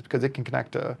workloads, is because it can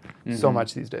connect to so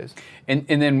much these days. And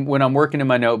then when I'm working in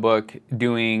my notebook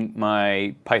doing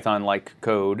my Python-like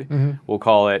code, we'll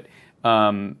call it,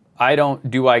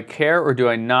 do I care or do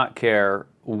I not care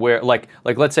where, like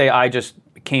let's say I just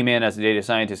came in as a data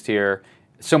scientist here,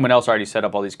 someone else already set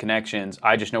up all these connections,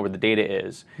 I just know where the data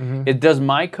is. Does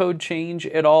my code change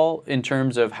at all in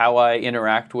terms of how I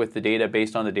interact with the data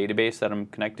based on the database that I'm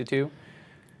connected to?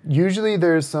 Usually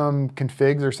there's some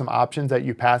configs or some options that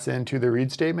you pass into the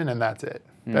read statement, and that's it.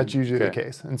 That's usually the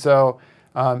case. And so,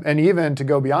 and even to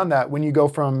go beyond that, when you go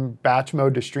from batch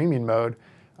mode to streaming mode,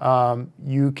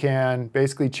 you can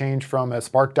basically change from a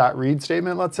spark.read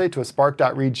statement, let's say, to a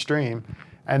spark.read stream.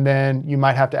 And then you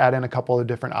might have to add in a couple of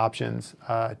different options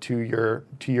to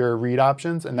your read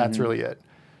options, and that's really it.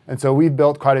 And so we've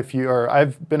built quite a few, or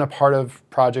I've been a part of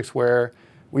projects where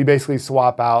we basically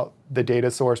swap out the data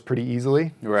source pretty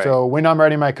easily. Right. So when I'm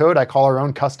writing my code, I call our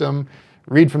own custom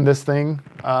read from this thing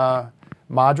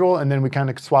module, and then we kind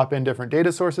of swap in different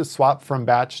data sources, swap from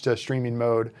batch to streaming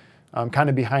mode, kind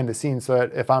of behind the scenes, so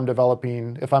that if I'm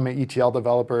an ETL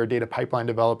developer, a data pipeline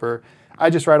developer, I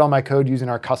just write all my code using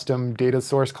our custom data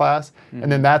source class,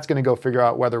 and then that's going to go figure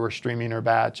out whether we're streaming or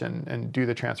batch and do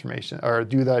the transformation, or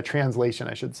do the translation,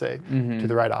 I should say, to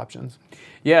the right options.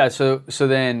 Yeah, so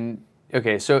then,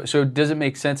 okay, so does it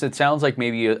make sense? It sounds like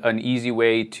maybe an easy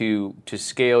way to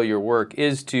scale your work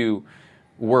is to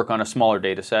work on a smaller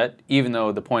data set, even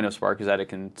though the point of Spark is that it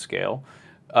can scale.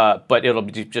 But it'll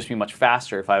just be much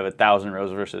faster if I have 1,000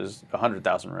 rows versus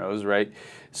 100,000 rows, right?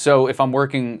 So if I'm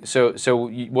working, so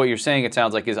what you're saying, it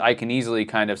sounds like, is I can easily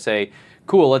kind of say,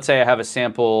 cool, let's say I have a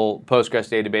sample Postgres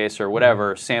database or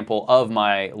whatever, sample of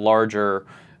my larger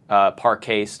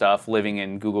Parquet stuff living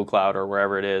in Google Cloud or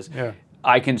wherever it is. Yeah.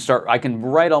 I can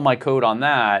write all my code on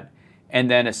that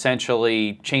and then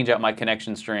essentially change out my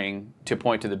connection string to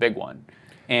point to the big one.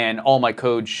 And all my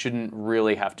code shouldn't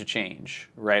really have to change,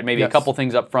 right? Maybe a couple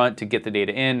things up front to get the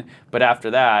data in, but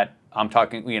after that, I'm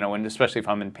talking, and especially if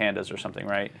I'm in Pandas or something,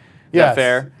 right? Is that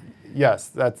fair? Yes,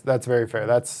 that's very fair.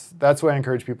 That's why I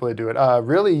encourage people to do it.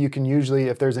 Really, you can usually,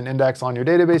 if there's an index on your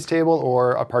database table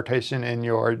or a partition in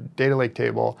your data lake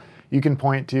table, you can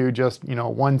point to just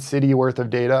one city worth of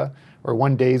data or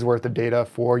 1 day's worth of data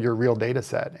for your real data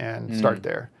set and start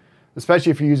there.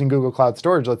 Especially if you're using Google Cloud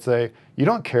Storage, let's say, you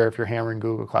don't care if you're hammering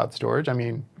Google Cloud Storage. I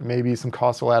mean, maybe some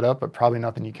costs will add up, but probably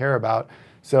nothing you care about.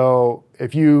 So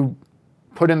if you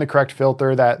put in the correct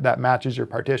filter that matches your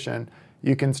partition,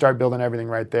 you can start building everything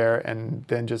right there, and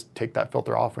then just take that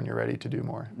filter off when you're ready to do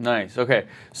more. Nice. Okay.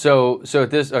 So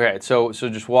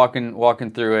just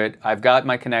walking through it. I've got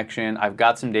my connection. I've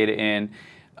got some data in.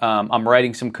 I'm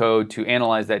writing some code to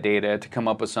analyze that data to come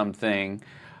up with something.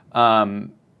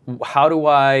 How do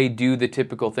I do the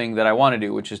typical thing that I want to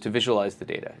do, which is to visualize the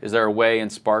data? Is there a way in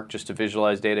Spark just to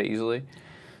visualize data easily?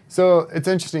 So it's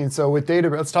interesting. So with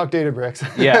Databricks, let's talk Databricks.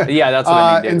 Yeah, that's what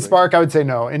I mean. In Spark, I would say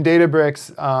no. In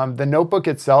Databricks, the notebook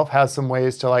itself has some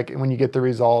ways to, like, when you get the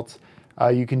results,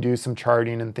 you can do some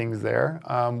charting and things there,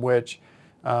 which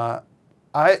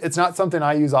it's not something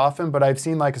I use often, but I've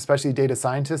seen, like, especially data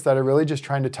scientists that are really just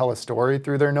trying to tell a story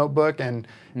through their notebook and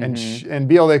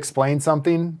be able to explain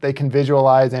something. They can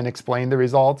visualize and explain the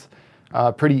results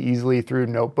pretty easily through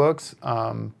notebooks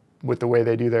with the way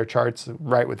they do their charts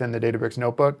right within the Databricks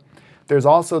notebook. There's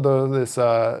also this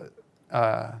SQL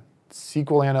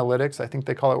Analytics, I think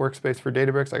they call it Workspace for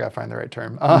Databricks. I gotta find the right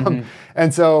term.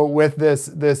 And so with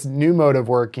this new mode of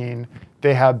working,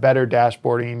 they have better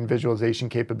dashboarding visualization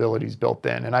capabilities built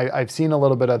in. And I've seen a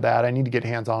little bit of that. I need to get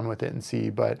hands-on with it and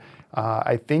see, but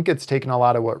I think it's taken a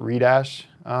lot of what Redash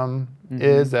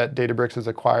is that Databricks has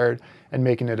acquired and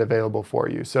making it available for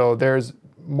you. So there's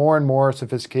more and more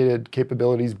sophisticated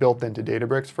capabilities built into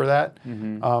Databricks for that.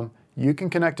 You can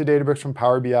connect to Databricks from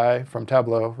Power BI, from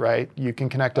Tableau, right? You can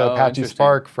connect to Apache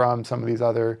Spark from some of these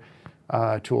other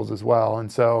tools as well.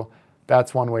 And so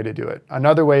that's one way to do it.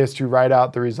 Another way is to write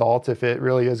out the results if it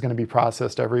really is going to be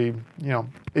processed every,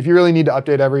 if you really need to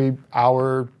update every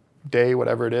hour, day,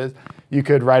 whatever it is, you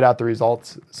could write out the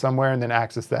results somewhere and then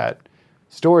access that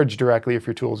storage directly if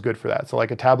your tool is good for that. So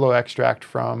like a Tableau extract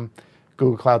from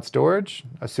Google Cloud Storage,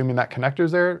 assuming that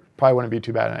connector's there, probably wouldn't be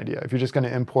too bad an idea. If you're just going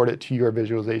to import it to your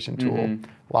visualization tool,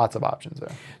 lots of options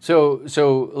there.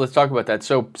 So let's talk about that.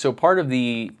 So part of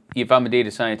if I'm a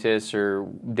data scientist or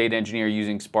data engineer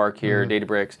using Spark here,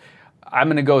 Databricks, I'm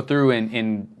going to go through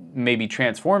and maybe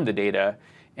transform the data.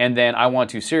 and then I want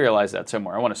to serialize that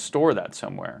somewhere. I want to store that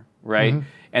somewhere, right?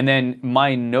 And then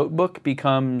my notebook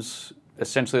becomes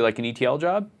essentially like an ETL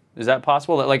job. Is that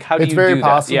possible? Like, how do you do that? It's very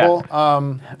possible.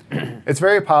 Yeah. It's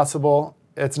very possible.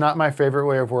 It's not my favorite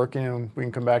way of working, and we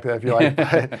can come back to that if you like.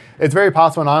 But it's very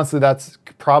possible, and honestly, that's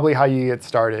probably how you get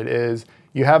started. Is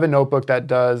you have a notebook that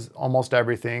does almost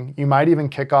everything. You might even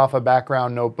kick off a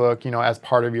background notebook, as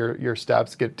part of your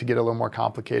steps, get a little more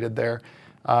complicated there.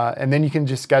 And then you can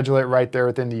just schedule it right there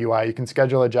within the UI. You can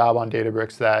schedule a job on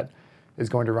Databricks that is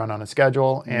going to run on a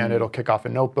schedule, and it'll kick off a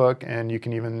notebook, and you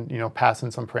can even pass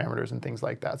in some parameters and things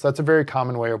like that. So that's a very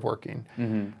common way of working.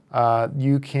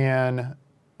 You can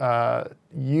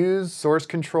use source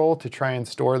control to try and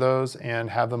store those and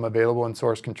have them available in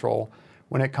source control.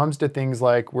 When it comes to things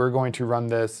like we're going to run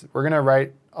this, we're going to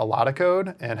write a lot of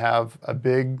code and have a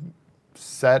big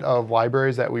set of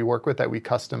libraries that we work with that we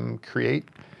custom create.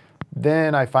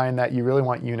 Then I find that you really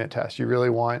want unit tests. You really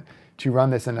want to run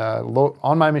this in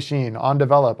on my machine, on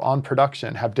develop, on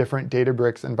production, have different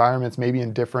Databricks environments, maybe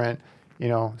in different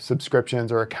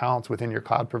subscriptions or accounts within your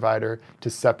cloud provider to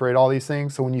separate all these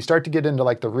things. So when you start to get into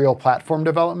like the real platform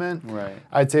development, right.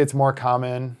 I'd say it's more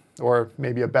common, or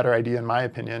maybe a better idea in my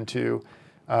opinion, to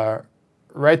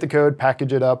write the code,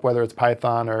 package it up, whether it's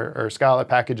Python or Scala,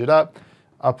 package it up,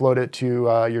 upload it to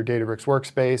your Databricks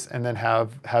workspace, and then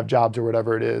have jobs or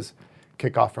whatever it is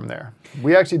kick off from there.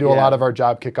 We actually do a lot of our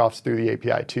job kickoffs through the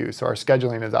API too, so our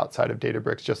scheduling is outside of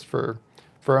Databricks just for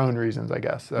our own reasons, I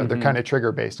guess. They're kind of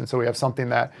trigger based, and so we have something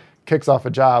that kicks off a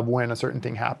job when a certain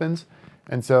thing happens.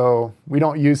 And so we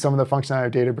don't use some of the functionality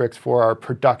of Databricks for our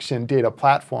production data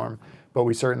platform, but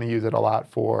we certainly use it a lot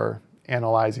for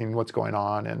analyzing what's going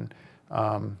on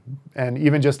and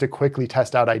even just to quickly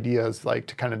test out ideas, like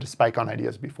to kind of just spike on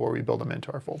ideas before we build them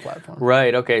into our full platform.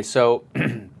 Right. Okay. So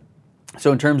in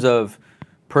terms of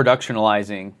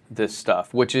productionalizing this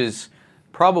stuff, which is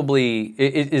probably,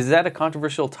 is that a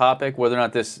controversial topic, whether or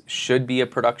not this should be a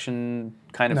production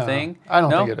kind of thing? I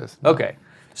don't think it is. No. Okay.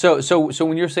 So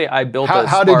when you say I built a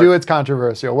how to do it's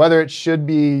controversial. Whether it should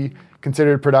be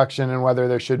considered production and whether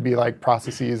there should be like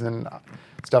processes and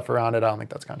stuff around it, I don't think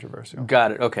that's controversial.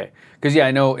 Got it. Okay. Because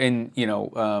I know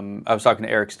I was talking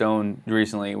to Eric Stone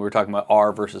recently. We were talking about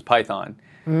R versus Python,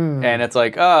 and it's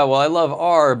like, well, I love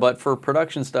R, but for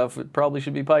production stuff, it probably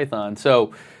should be Python.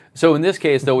 So in this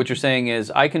case, though, what you're saying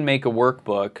is I can make a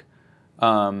workbook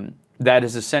that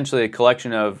is essentially a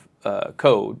collection of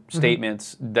code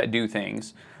statements that do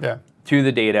things to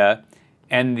the data.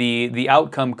 And the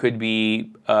outcome could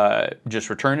be just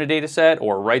return a data set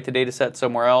or write the data set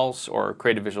somewhere else or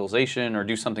create a visualization or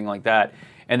do something like that.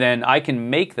 And then I can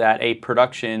make that a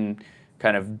production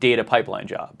kind of data pipeline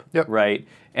job, right?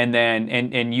 And then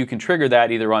and you can trigger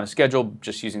that either on a schedule,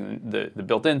 just using the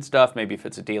built-in stuff, maybe if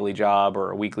it's a daily job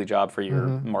or a weekly job for your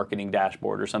marketing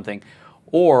dashboard or something.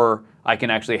 Or I can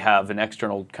actually have an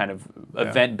external kind of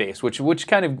event-based, which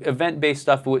kind of event-based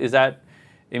stuff is that?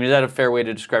 I mean, is that a fair way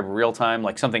to describe real time?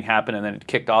 Like something happened and then it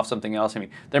kicked off something else? I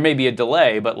mean, there may be a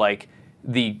delay, but like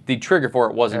the trigger for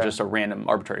it wasn't just a random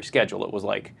arbitrary schedule. It was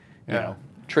like,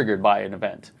 triggered by an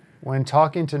event. When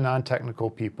talking to non-technical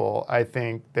people, I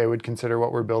think they would consider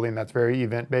what we're building that's very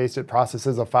event-based. It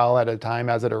processes a file at a time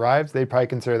as it arrives. They'd probably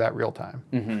consider that real time.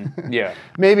 Yeah.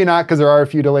 Maybe not, because there are a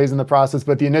few delays in the process,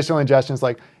 but the initial ingestion is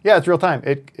like, it's real time.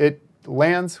 It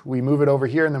lands, we move it over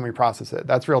here, and then we process it.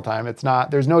 That's real time. It's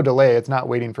not, there's no delay. It's not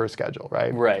waiting for a schedule,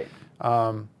 right? Right.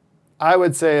 I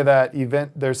would say that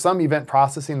there's some event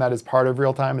processing that is part of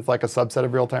real time. It's like a subset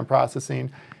of real time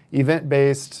processing.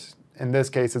 Event-based, in this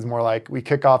case, is more like we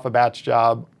kick off a batch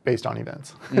job based on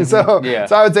events. So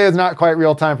I would say it's not quite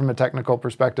real time from a technical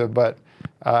perspective, but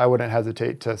I wouldn't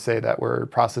hesitate to say that we're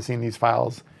processing these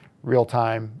files real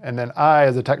time. And then I,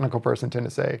 as a technical person, tend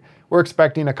to say, we're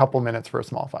expecting a couple minutes for a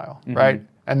small file, right?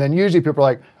 And then usually people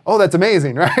are like, oh, that's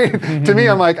amazing, right? To me,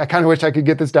 I'm like, I kind of wish I could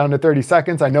get this down to 30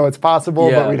 seconds. I know it's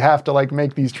possible, but we'd have to like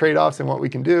make these trade-offs in what we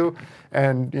can do.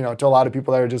 And to a lot of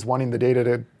people that are just wanting the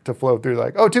data to flow through,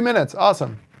 like, oh, 2 minutes,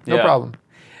 awesome, no problem.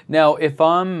 Now, if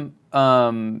I'm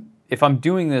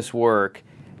doing this work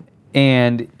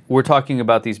and we're talking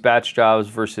about these batch jobs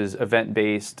versus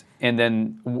event-based, and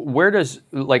then where does,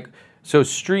 so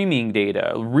streaming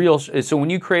data, so when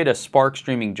you create a Spark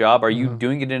streaming job, are you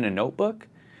doing it in a notebook?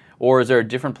 Or is there a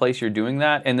different place you're doing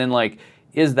that? And then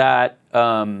is that,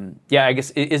 I guess,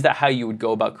 is that how you would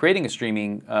go about creating a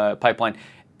streaming pipeline?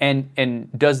 And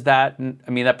does that,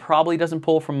 that probably doesn't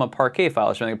pull from a Parquet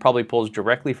file or something. It probably pulls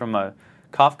directly from a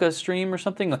Kafka stream or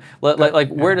something.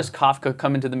 Where does Kafka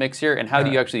come into the mix here? And how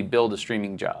do you actually build a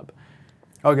streaming job?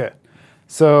 Okay,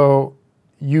 so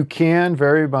You can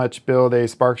very much build a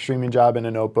Spark streaming job in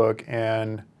a notebook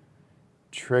and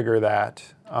trigger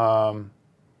that.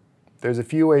 There's a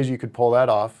few ways you could pull that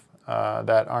off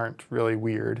that aren't really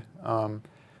weird.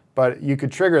 But you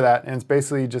could trigger that, and it's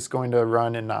basically just going to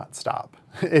run and not stop.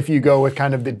 If you go with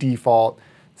kind of the default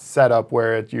setup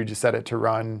where you just set it to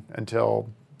run until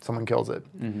someone kills it.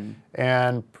 Mm-hmm.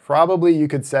 And probably you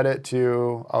could set it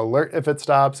to alert if it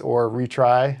stops or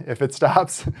retry if it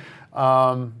stops.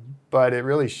 But it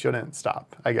really shouldn't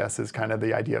stop, I guess, is kind of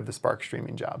the idea of the Spark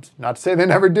streaming jobs. Not to say they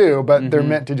never do, but they're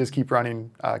meant to just keep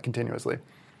running continuously.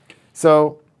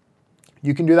 So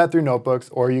you can do that through notebooks,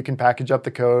 or you can package up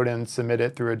the code and submit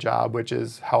it through a job, which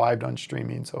is how I've done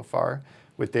streaming so far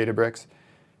with Databricks.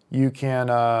 You can,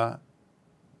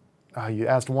 you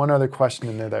asked one other question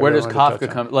in there. Where does Kafka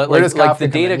come? Where does Kafka the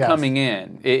data coming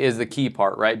in is the key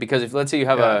part, right? Because if, let's say you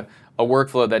have a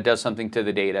workflow that does something to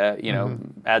the data,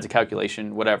 adds a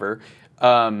calculation, whatever,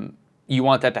 you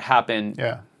want that to happen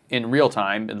in real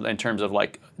time in terms of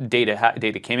like data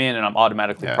came in and I'm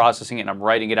automatically processing it and I'm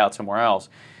writing it out somewhere else.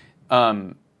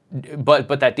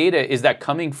 But that data, is that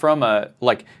coming from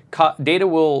data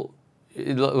will,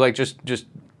 like, just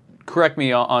correct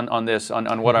me on this,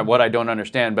 on what I don't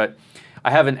understand, but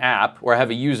I have an app, or I have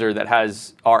a user that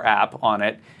has our app on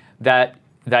it, that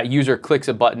user clicks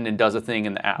a button and does a thing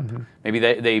in the app. Mm-hmm. Maybe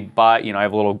they buy, I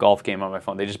have a little golf game on my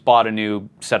phone. They just bought a new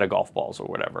set of golf balls or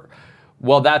whatever.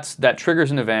 Well, that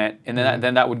triggers an event, and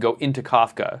then that would go into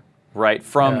Kafka, right,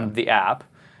 from the app,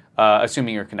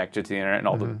 assuming you're connected to the internet and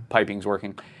all the piping's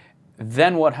working.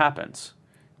 Then what happens?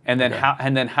 And then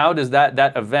how does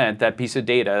that event, that piece of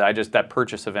data, that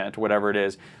purchase event, whatever it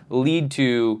is, lead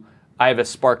to, I have a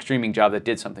Spark streaming job that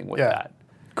did something with that?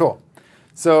 Cool.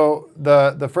 So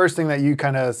the first thing that you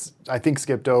kind of, I think,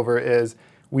 skipped over is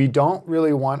we don't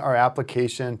really want our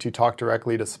application to talk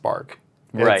directly to Spark.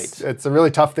 It's a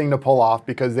really tough thing to pull off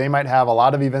because they might have a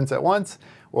lot of events at once,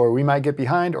 or we might get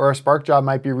behind, or our Spark job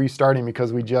might be restarting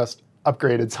because we just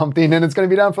upgraded something and it's going to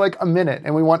be down for like a minute,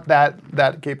 and we want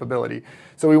that capability.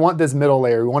 So we want this middle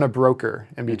layer. We want a broker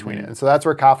in between it. And so that's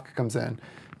where Kafka comes in.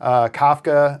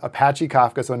 Apache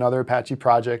Kafka, so another Apache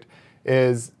project,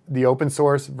 is the open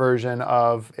source version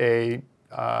of a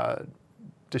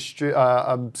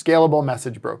scalable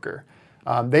message broker.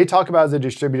 They talk about it as a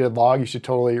distributed log. You should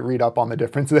totally read up on the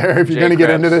difference there if you're going to get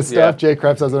into this stuff. Jay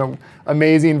Krebs has an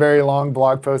amazing, very long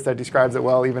blog post that describes it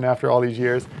well, even after all these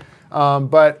years.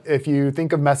 But if you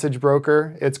think of message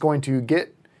broker, it's going to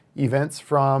get events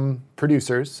from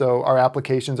producers. So our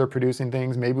applications are producing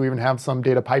things. Maybe we even have some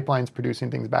data pipelines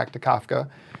producing things back to Kafka.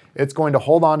 It's going to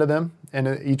hold on to them,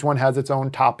 and each one has its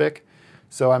own topic.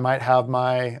 So I might have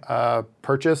my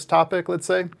purchase topic, let's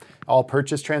say. All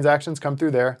purchase transactions come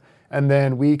through there. And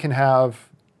then we can have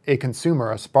a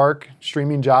consumer, a Spark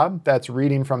streaming job that's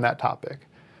reading from that topic.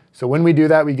 So when we do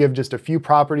that, we give just a few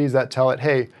properties that tell it,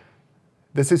 hey,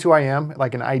 this is who I am,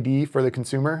 like an ID for the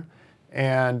consumer,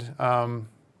 and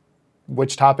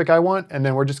which topic I want. And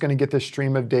then we're just going to get this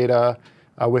stream of data.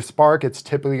 With Spark, it's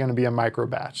typically going to be a micro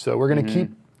batch. So we're going to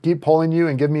keep pulling you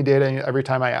and give me data every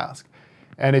time I ask.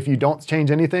 And if you don't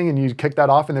change anything and you kick that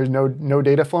off and there's no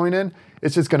data flowing in,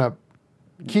 it's just going to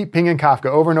keep pinging Kafka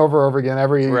over and over again.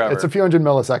 It's a few hundred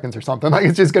milliseconds or something. Like,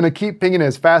 it's just going to keep pinging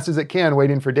as fast as it can,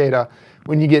 waiting for data.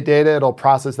 When you get data, it'll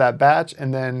process that batch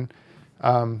and then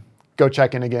go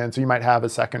check in again. So you might have a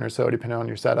second or so, depending on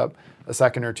your setup, a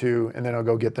second or two, and then it'll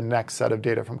go get the next set of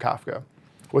data from Kafka.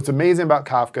 What's amazing about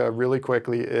Kafka, really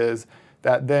quickly, is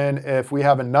that then if we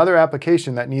have another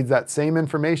application that needs that same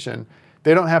information,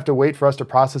 they don't have to wait for us to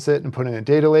process it and put it in a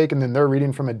data lake, and then they're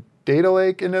reading from a data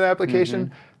lake into the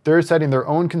application. They're setting their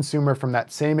own consumer from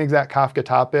that same exact Kafka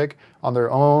topic on their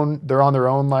own. They're on their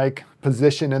own like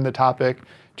position in the topic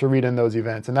to read in those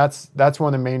events. And that's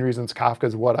one of the main reasons Kafka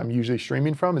is what I'm usually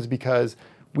streaming from, is because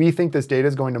we think this data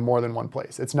is going to more than one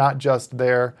place. It's not just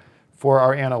there for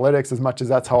our analytics as much as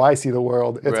that's how I see the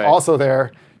world. It's also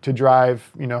there to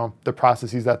drive, the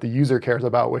processes that the user cares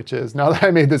about, which is, now that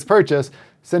I made this purchase,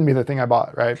 send me the thing I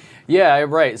bought, right? Yeah,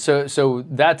 right. So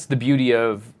that's the beauty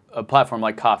of a platform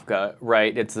like Kafka,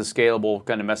 right? It's the scalable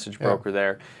kind of message broker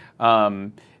there.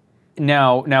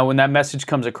 Now, when that message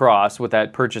comes across with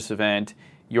that purchase event,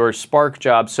 your Spark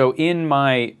job, so in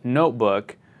my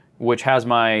notebook, which has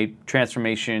my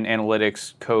transformation,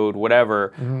 analytics, code,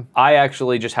 whatever, I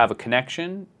actually just have a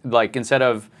connection. Like, instead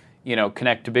of,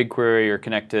 connect to BigQuery or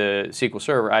connect to SQL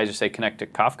Server, I just say connect to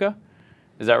Kafka.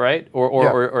 Is that right?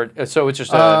 Or so it's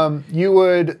just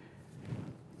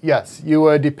Yes, you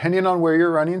would, depending on where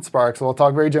you're running Spark, so we'll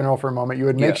talk very general for a moment, you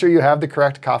would make sure you have the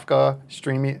correct Kafka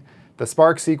streaming, the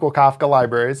Spark SQL Kafka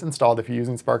libraries installed if you're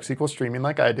using Spark SQL streaming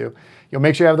like I do. You'll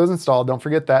make sure you have those installed. Don't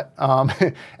forget that.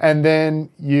 And then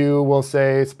you will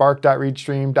say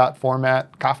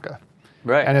spark.readstream.format Kafka.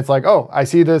 Right. And it's like, oh, I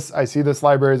see this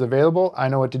library is available. I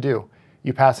know what to do.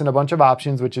 You pass in a bunch of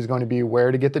options, which is going to be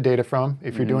where to get the data from.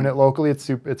 If you're doing it locally,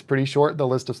 it's pretty short, the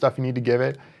list of stuff you need to give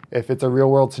it. If it's a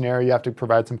real world scenario, you have to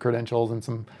provide some credentials and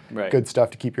some good stuff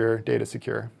to keep your data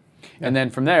secure. Yeah. And then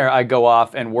from there, I go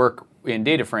off and work in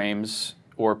data frames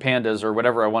or pandas or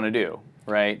whatever I want to do,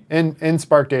 right? In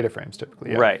Spark data frames,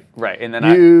 typically. Yeah. Right. And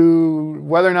then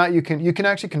whether or not you can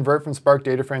actually convert from Spark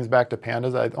data frames back to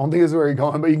pandas. I don't think this is where you're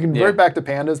going, but you can convert back to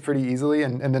pandas pretty easily,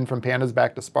 and then from pandas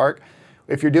back to Spark.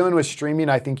 If you're dealing with streaming,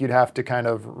 I think you'd have to kind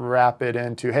of wrap it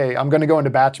into, hey, I'm going to go into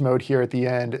batch mode here at the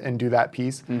end and do that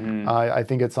piece. I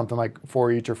think it's something like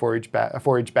for each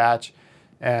batch,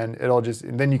 and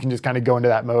then you can just kind of go into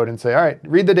that mode and say, all right,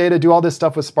 read the data, do all this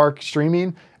stuff with Spark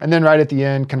streaming, and then right at the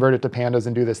end, convert it to pandas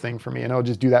and do this thing for me, and it'll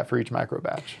just do that for each micro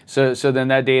batch. So then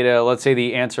that data, let's say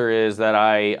the answer is that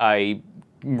I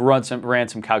ran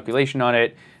some calculation on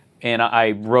it, and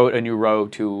I wrote a new row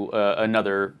to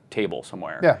another table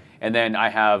somewhere. Yeah. And then I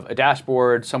have a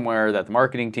dashboard somewhere that the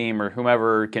marketing team or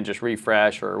whomever can just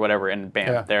refresh or whatever, and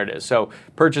bam, there it is. So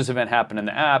purchase event happened in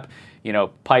the app,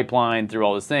 pipeline through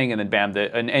all this thing, and then bam,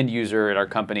 an end user at our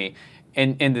company.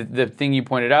 And the thing you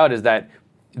pointed out is that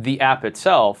the app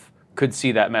itself could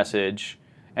see that message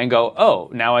and go, oh,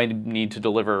 now I need to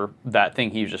deliver that thing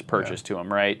he just purchased to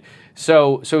him, right?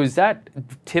 So is that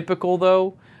typical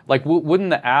though? Like,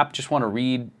 wouldn't the app just want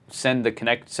to send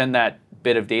that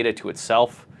bit of data to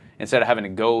itself instead of having to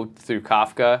go through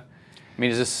Kafka? I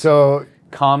mean, is this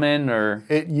common or?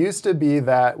 It used to be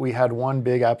that we had one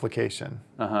big application,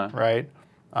 right?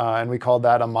 And we called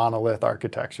that a monolith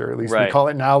architecture. At least we call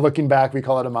it now. Looking back, we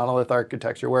call it a monolith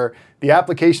architecture, where the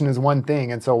application is one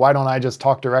thing, and so why don't I just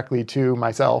talk directly to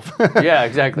myself? Yeah,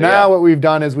 exactly. Now what we've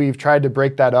done is we've tried to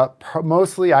break that up,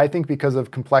 mostly I think because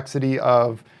of complexity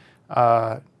of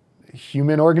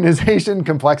human organization,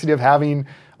 complexity of having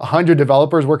 100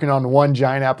 developers working on one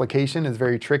giant application is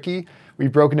very tricky.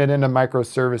 We've broken it into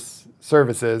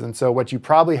services, and so what you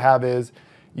probably have is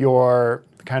your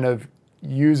kind of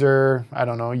user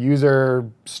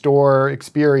store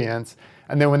experience,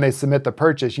 and then when they submit the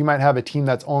purchase, you might have a team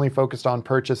that's only focused on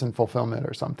purchase and fulfillment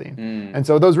or something. And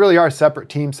so those really are separate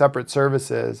teams, separate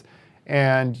services,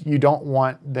 and you don't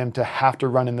want them to have to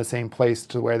run in the same place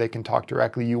to where they can talk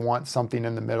directly. You want something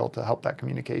in the middle to help that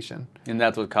communication. And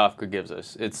that's what Kafka gives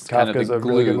us. It's Kafka's kind of the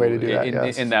glue really good way to do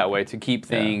that, in that way, to keep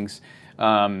things,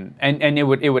 and it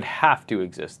would have to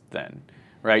exist then,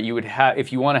 right? You would have,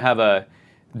 if you want to have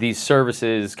these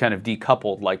services kind of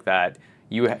decoupled like that,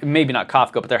 maybe not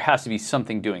Kafka, but there has to be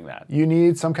something doing that. You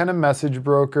need some kind of message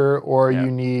broker, or you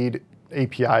need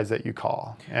APIs that you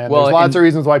call. And there's lots of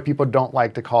reasons why people don't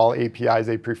like to call APIs.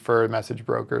 They prefer message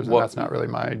brokers, and that's not really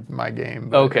my game.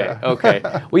 But okay.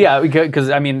 Well, yeah, because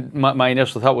I mean, my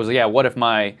initial thought was, what if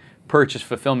my purchase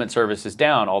fulfillment service is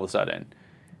down all of a sudden?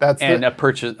 A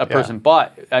person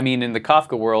bought. I mean, in the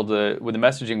Kafka world, with the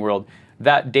messaging world,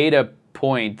 that data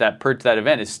point, that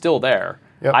event is still there.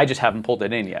 Yep. I just haven't pulled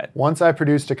it in yet. Once I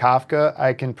produced a Kafka,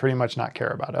 I can pretty much not care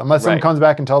about it. Unless someone comes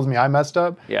back and tells me I messed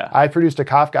up, I produced a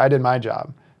Kafka, I did my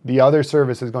job. The other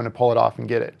service is going to pull it off and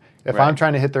get it. If I'm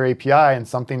trying to hit their API and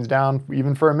something's down,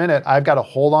 even for a minute, I've got to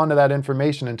hold on to that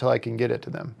information until I can get it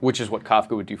to them. Which is what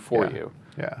Kafka would do for you.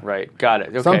 Yeah. Right, got it.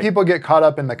 Okay. Some people get caught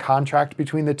up in the contract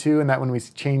between the two, and that when we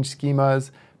change schemas,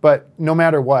 but no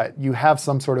matter what, you have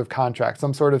some sort of contract,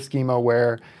 some sort of schema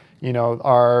where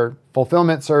our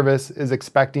fulfillment service is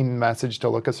expecting the message to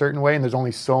look a certain way, and there's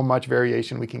only so much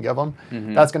variation we can give them.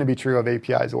 That's going to be true of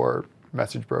APIs or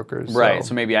message brokers. Right,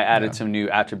 so maybe I added some new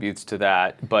attributes to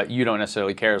that, but you don't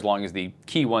necessarily care as long as the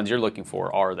key ones you're looking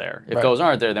for are there. If those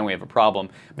aren't there, then we have a problem.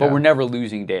 But we're never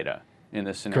losing data in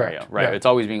this scenario, right? Yeah. It's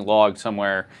always being logged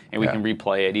somewhere, and we can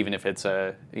replay it, even if it's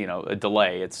a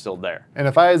delay, it's still there. And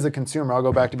if I, as a consumer, I'll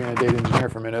go back to being a data engineer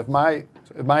for a minute.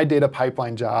 If my data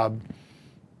pipeline job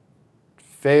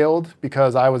failed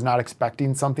because I was not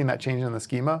expecting something that changed in the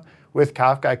schema, with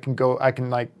Kafka, I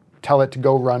can tell it to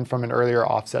go run from an earlier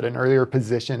offset, an earlier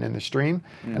position in the stream,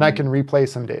 and I can replay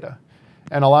some data.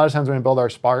 And a lot of times when we build our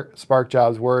Spark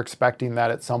jobs, we're expecting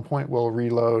that at some point we'll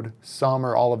reload some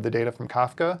or all of the data from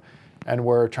Kafka, and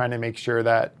we're trying to make sure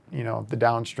that the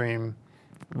downstream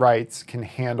writes can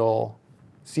handle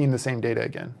seeing the same data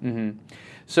again.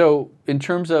 So in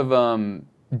terms of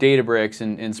Databricks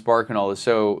and Spark and all this,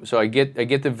 so I get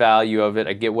the value of it,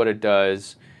 I get what it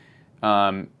does,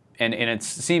 and it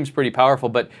seems pretty powerful.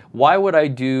 But why would I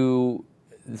do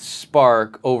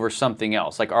Spark over something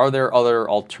else? Like, are there other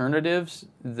alternatives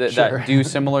that do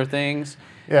similar things?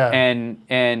 Yeah.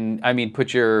 And I mean,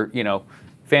 put your,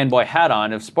 fanboy hat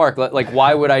on of Spark. Like,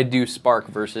 why would I do Spark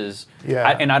versus?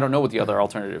 Yeah. And I don't know what the other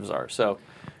alternatives are. So.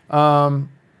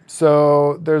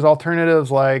 So there's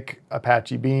alternatives like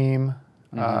Apache Beam,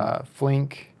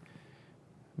 Flink,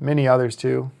 many others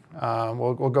too.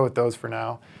 We'll go with those for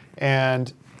now.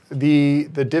 And the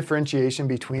differentiation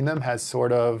between them has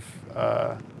sort of,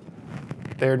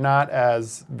 they're not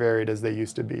as varied as they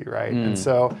used to be, right? And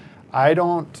so I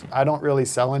don't really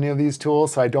sell any of these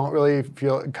tools, so I don't really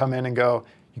come in and go,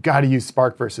 you got to use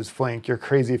Spark versus Flink. You're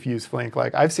crazy if you use Flink.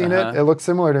 Like, I've seen it. It looks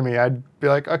similar to me. I'd be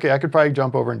like, okay, I could probably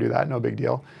jump over and do that. No big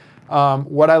deal.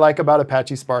 What I like about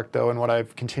Apache Spark, though, and what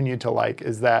I've continued to like,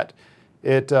 is that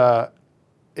it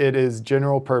is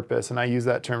general purpose, and I use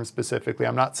that term specifically.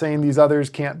 I'm not saying these others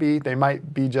can't be. They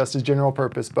might be just as general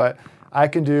purpose, but I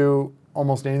can do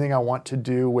almost anything I want to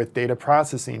do with data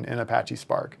processing in Apache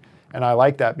Spark. And I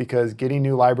like that because getting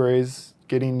new libraries,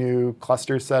 getting new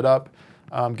clusters set up,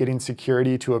 getting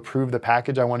security to approve the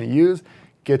package I want to use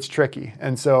gets tricky.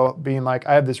 And so being like,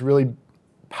 I have this really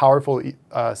powerful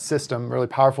system, really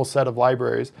powerful set of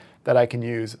libraries that I can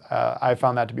use, I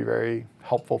found that to be very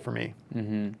helpful for me.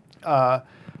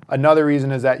 Another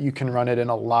reason is that you can run it in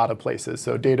a lot of places.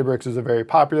 So Databricks is a very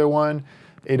popular one.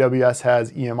 AWS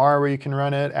has EMR where you can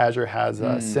run it. Azure has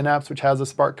Synapse, which has a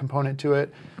Spark component to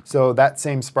it. So that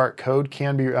same Spark code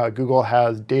can be, Google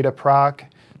has Dataproc.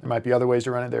 There might be other ways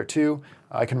to run it there too.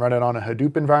 I can run it on a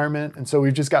Hadoop environment. And so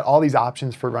we've just got all these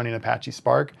options for running Apache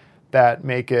Spark that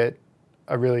make it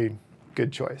a really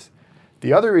good choice.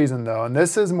 The other reason though, and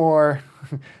this is more,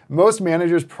 most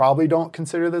managers probably don't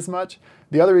consider this much.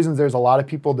 The other reason is there's a lot of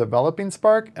people developing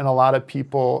Spark and a lot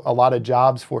of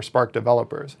jobs for Spark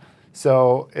developers.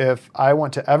 So if I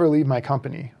want to ever leave my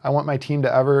company, I want my team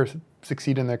to ever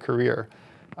succeed in their career,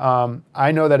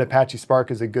 I know that Apache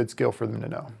Spark is a good skill for them to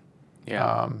know.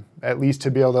 Yeah. At least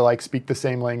to be able to speak the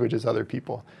same language as other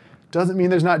people. Doesn't mean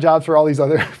there's not jobs for all these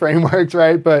other frameworks,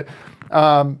 right? But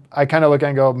I kind of look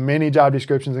and go, many job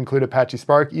descriptions include Apache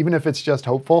Spark, even if it's just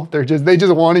hopeful. They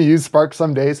just want to use Spark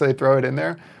someday, so they throw it in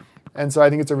there. And so I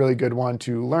think it's a really good one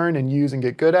to learn and use and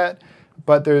get good at.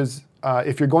 But there's,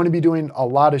 if you're going to be doing a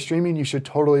lot of streaming, you should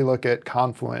totally look at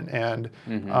Confluent and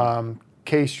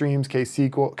K-Streams,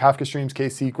 K-SQL, Kafka Streams,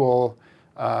 K-SQL,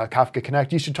 Kafka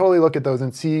Connect. You should totally look at those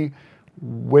and see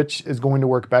which is going to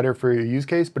work better for your use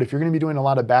case. But if you're going to be doing a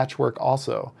lot of batch work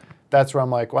also, that's where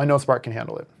I'm like, well, I know Spark can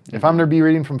handle it. If I'm going to be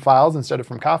reading from files instead of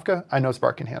from Kafka, I know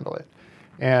Spark can handle it.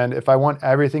 And if I want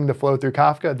everything to flow through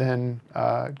Kafka, then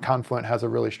Confluent has a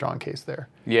really strong case there.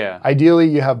 Yeah. Ideally,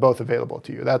 you have both available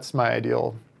to you. That's my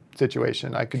ideal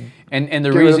situation. I could. And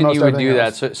the reason you would do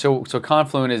that, so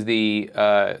Confluent is the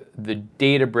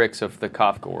Databricks of the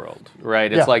Kafka world,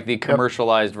 right? It's like the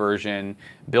commercialized version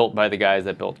built by the guys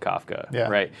that built Kafka,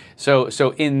 right?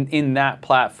 So in that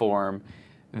platform,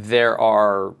 there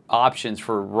are options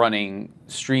for running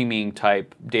streaming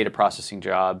type data processing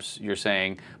jobs, you're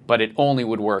saying, but it only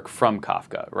would work from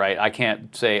Kafka, right? I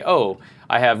can't say, oh,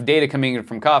 I have data coming in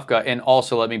from Kafka and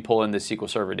also let me pull in the SQL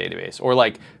Server database. Or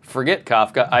forget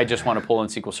Kafka, I just want to pull in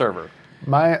SQL Server.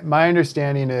 My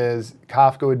understanding is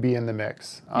Kafka would be in the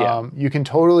mix. You can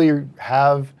totally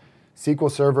have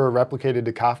SQL Server replicated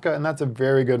to Kafka, and that's a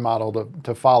very good model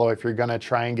to follow if you're going to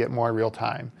try and get more real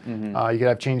time. You could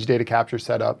have change data capture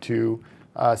set up to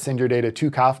send your data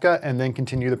to Kafka and then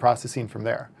continue the processing from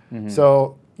there.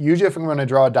 So usually if I'm going to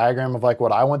draw a diagram of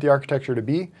what I want the architecture to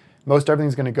be, most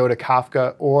everything's going to go to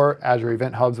Kafka or Azure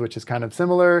Event Hubs, which is kind of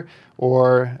similar,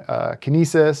 or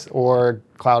Kinesis or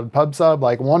Cloud Pub Sub,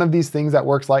 one of these things that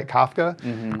works like Kafka.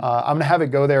 I'm going to have it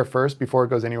go there first before it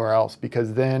goes anywhere else,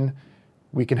 because then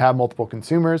we can have multiple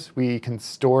consumers. We can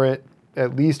store it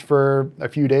at least for a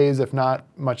few days, if not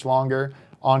much longer,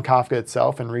 on Kafka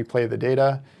itself and replay the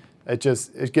data.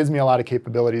 It gives me a lot of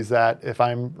capabilities that if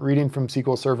I'm reading from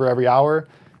SQL Server every hour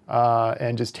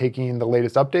and just taking the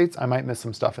latest updates, I might miss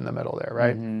some stuff in the middle there,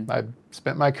 right? I've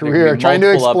spent my career trying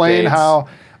to explain how,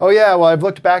 I've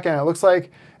looked back and it looks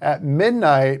like at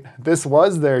midnight, this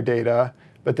was their data.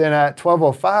 But then at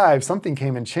 12:05, something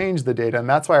came and changed the data, and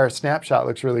that's why our snapshot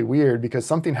looks really weird, because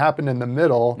something happened in the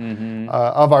middle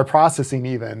of our processing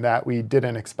even that we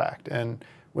didn't expect. And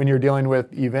when you're dealing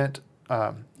with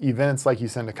events like you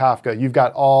send to Kafka, you've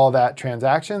got all that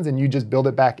transactions, and you just build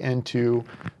it back into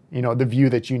the view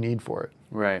that you need for it.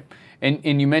 Right.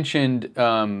 And you mentioned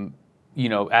adding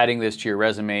this to your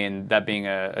resume and that being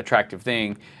an attractive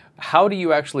thing. How do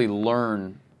you actually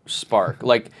learn Spark?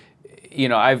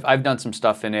 I've done some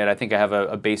stuff in it. I think I have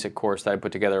a basic course that I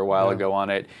put together a while ago on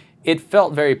it. it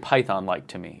felt very Python-like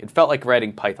to me. It felt like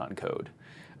writing Python code.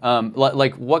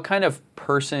 Like, what kind of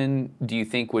person do you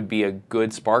think would be a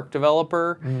good Spark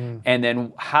developer? And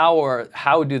then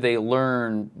how do they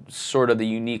learn sort of the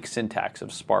unique syntax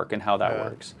of Spark and how that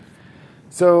works?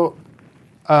 So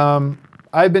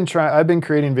I've been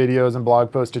creating videos and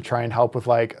blog posts to try and help with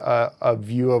like a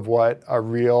view of what a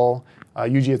real,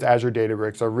 usually it's Azure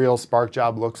Databricks, a real Spark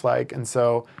job looks like. And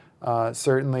so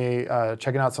certainly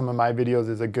checking out some of my videos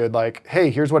is a good like,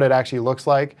 hey, here's what it actually looks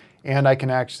like. And I can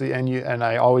actually, and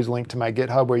I always link to my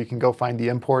GitHub where you can go find the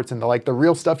imports and the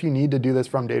real stuff you need to do this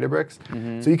from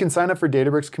Databricks. So you can sign up for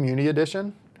Databricks Community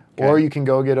Edition, or you can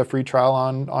go get a free trial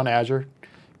on Azure,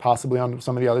 possibly on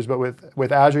some of the others. But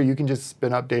with Azure, you can just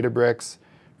spin up Databricks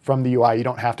from the UI. You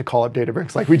don't have to call up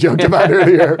Databricks like we joked about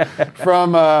earlier.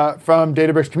 From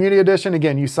Databricks Community Edition,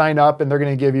 again, you sign up and they're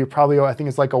going to give you probably, I think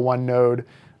it's like a one node,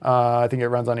 I think it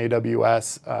runs on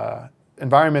AWS,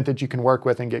 environment that you can work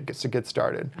with and get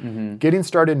started. Getting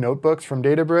started notebooks from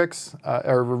Databricks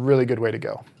are a really good way to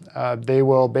go. They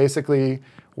will basically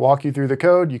walk you through the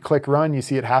code, you click run, you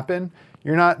see it happen.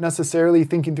 You're not necessarily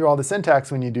thinking through all the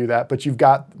syntax when you do that, but you've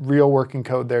got real working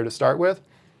code there to start with.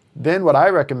 Then what I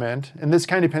recommend, and this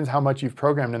kind of depends how much you've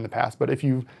programmed in the past, but if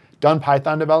you've done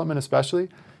Python development especially,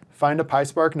 find a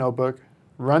PySpark notebook,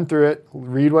 run through it,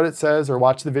 read what it says, or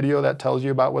watch the video that tells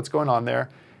you about what's going on there,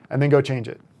 and then go change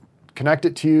it. Connect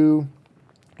it to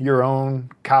your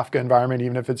own Kafka environment,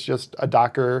 even if it's just a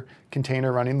Docker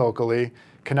container running locally.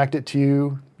 Connect it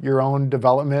to your own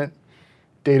development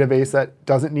database that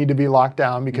doesn't need to be locked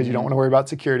down because you don't want to worry about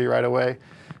security right away.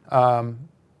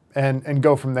 And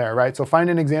go from there, right? So find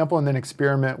an example and then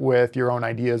experiment with your own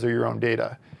ideas or your own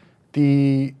data.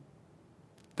 The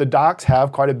docs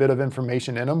have quite a bit of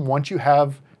information in them. Once you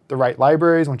have the right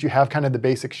libraries, once you have kind of the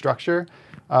basic structure,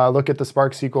 look at the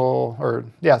Spark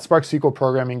SQL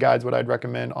programming guides, what I'd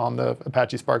recommend on the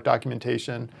Apache Spark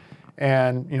documentation.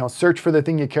 And search for the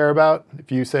thing you care about.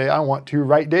 If you say, I want to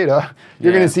write data,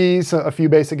 you're going to see a few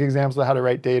basic examples of how to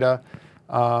write data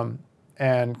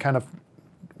and kind of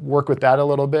work with that a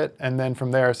little bit. And then from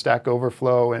there, Stack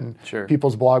Overflow and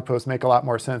people's blog posts make a lot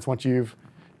more sense. Once you've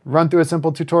run through a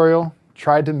simple tutorial,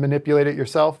 tried to manipulate it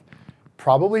yourself,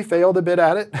 probably failed a bit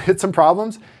at it, hit some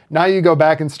problems. Now you go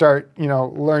back and start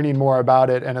learning more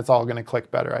about it, and it's all going to click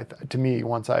better to me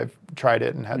once I've tried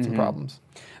it and had some problems.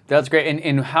 That's great.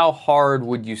 And how hard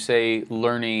would you say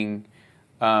learning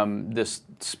this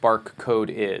Spark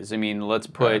code is? I mean, let's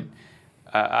put,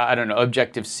 I don't know,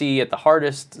 Objective-C at the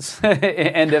hardest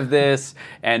end of this,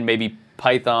 and maybe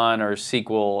Python or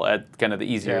SQL at kind of the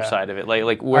easier side of it.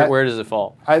 Like where does it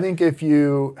fall? I think if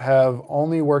you have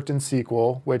only worked in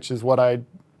SQL, which is what I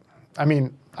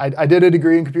did a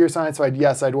degree in computer science, so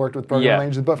I'd worked with programming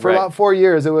languages, but for about 4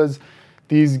 years, it was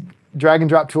these drag and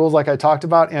drop tools like I talked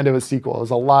about, and it was SQL. It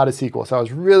was a lot of SQL, so I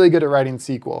was really good at writing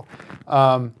SQL.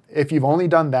 If you've only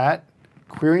done that,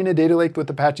 querying a data lake with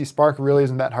Apache Spark really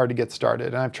isn't that hard to get started.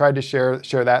 And I've tried to share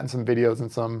that in some videos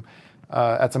and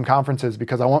at some conferences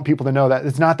because I want people to know that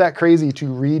it's not that crazy to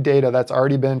read data that's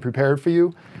already been prepared for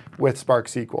you with Spark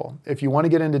SQL. If you want to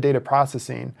get into data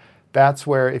processing, that's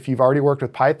where if you've already worked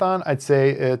with Python, I'd say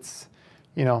it's,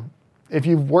 if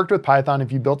you've worked with Python,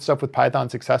 if you built stuff with Python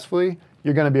successfully,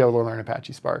 you're going to be able to learn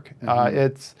Apache Spark.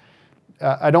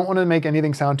 I don't want to make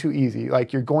anything sound too easy.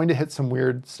 Like you're going to hit some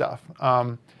weird stuff.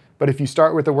 But if you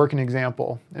start with a working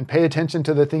example and pay attention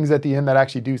to the things at the end that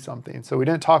actually do something. So we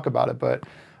didn't talk about it, but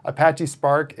Apache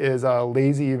Spark is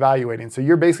lazy evaluating. So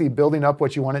you're basically building up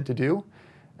what you want it to do.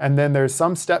 And then there's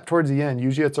some step towards the end.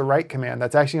 Usually it's a write command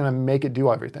that's actually going to make it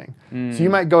do everything. So you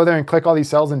might go there and click all these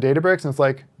cells in Databricks and it's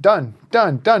like, done,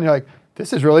 done, done. You're like,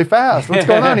 this is really fast. What's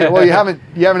going on here? Well, you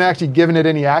haven't actually given it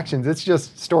any actions. It's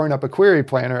just storing up a query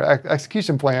plan or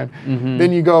execution plan.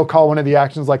 Then you go call one of the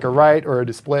actions like a write or a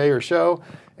display or show.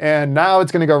 And now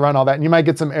it's going to go run all that. And you might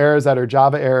get some errors that are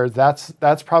Java errors.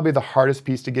 That's probably the hardest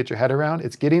piece to get your head around.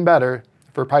 It's getting better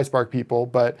for PySpark people,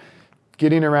 but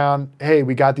getting around, hey,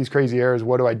 we got these crazy errors.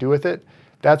 What do I do with it?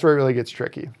 That's where it really gets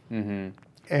tricky. And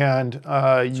so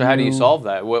how do you solve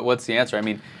that? What's the answer? I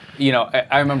mean,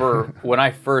 I remember when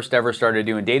I first ever started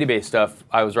doing database stuff,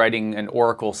 I was writing an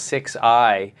Oracle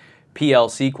 6i PL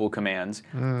SQL commands,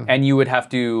 and you would have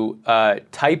to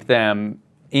type them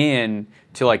in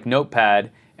to like Notepad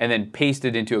and then paste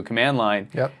it into a command line.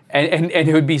 And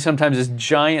it would be sometimes this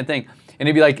giant thing. And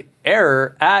it'd be like,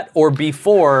 error at or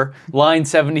before line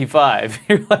 75.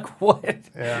 You're like, what?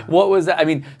 What was that? I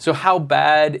mean, so how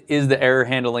bad is the error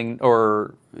handling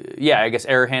error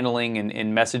handling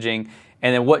in messaging?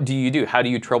 And then what do you do? How do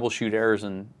you troubleshoot errors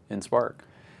in Spark?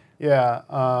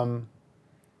 I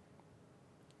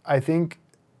think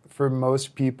for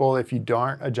most people, if you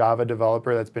aren't a Java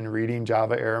developer that's been reading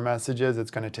Java error messages, it's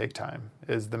going to take time,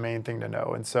 is the main thing to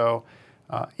know. And so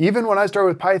even when I started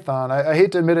with Python, I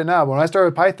hate to admit it now, but when I started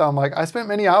with Python, like I spent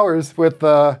many hours with,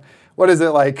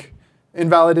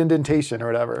 invalid indentation or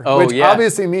whatever, which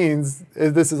obviously means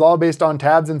this is all based on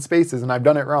tabs and spaces, and I've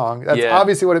done it wrong. That's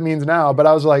obviously what it means now, but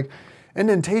I was like,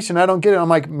 indentation, I don't get it. I'm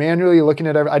like manually looking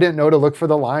at I didn't know to look for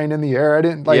the line in the error. I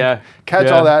didn't catch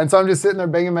all that. And so I'm just sitting there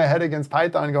banging my head against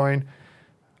Python going,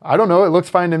 I don't know, it looks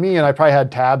fine to me. And I probably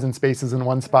had tabs and spaces in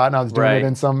one spot and I was doing it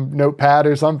in some notepad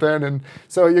or something. And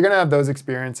so you're going to have those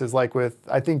experiences like with,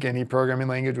 I think, any programming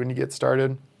language when you get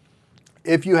started.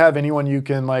 If you have anyone you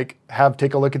can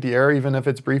take a look at the error, even if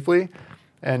it's briefly,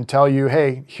 and tell you,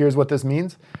 hey, here's what this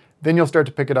means, then you'll start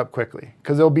to pick it up quickly.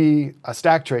 Because there'll be a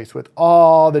stack trace with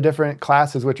all the different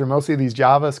classes, which are mostly these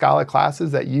Java Scala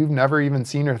classes that you've never even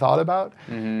seen or thought about.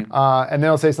 Mm-hmm. And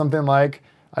they'll say something like,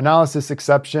 analysis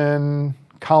exception,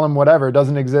 column whatever,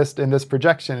 doesn't exist in this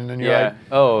projection. And you're like,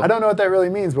 I don't know what that really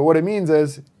means. But what it means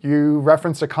is you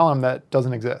referenced a column that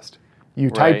doesn't exist. You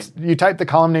typed the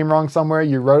column name wrong somewhere,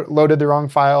 you loaded the wrong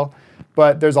file,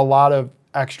 but there's a lot of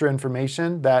extra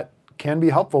information that can be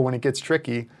helpful when it gets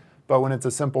tricky, but when it's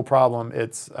a simple problem,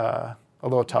 it's a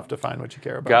little tough to find what you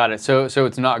care about. Got it. So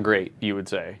it's not great, you would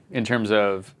say, in terms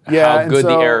of how good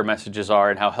the error messages are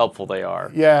and how helpful they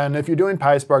are. Yeah, and if you're doing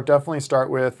PySpark, definitely start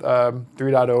with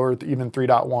 3.0 or even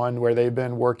 3.1, where they've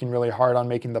been working really hard on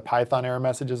making the Python error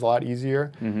messages a lot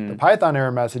easier. Mm-hmm. The Python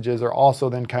error messages are also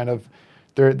then kind of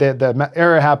the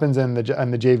error happens on the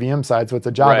JVM side, so it's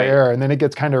a Java error, and then it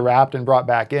gets kind of wrapped and brought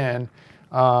back in.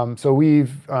 So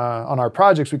we've, on our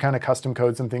projects, we kind of custom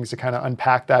code some things to kind of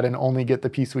unpack that and only get the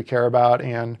piece we care about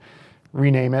and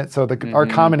rename it. So our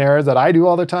common errors that I do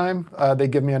all the time, they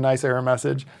give me a nice error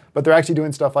message, but they're actually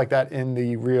doing stuff like that in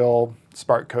the real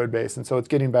Spark code base, and so it's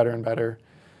getting better and better.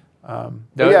 I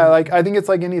think it's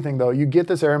like anything though. You get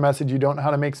this error message, you don't know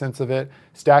how to make sense of it.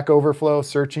 Stack Overflow,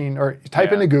 searching, or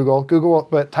type into Google,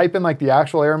 but type in like the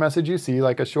actual error message you see,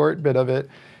 like a short bit of it,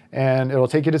 and it'll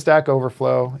take you to Stack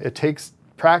Overflow. It takes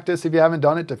practice if you haven't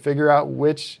done it to figure out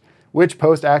which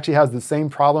post actually has the same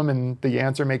problem and the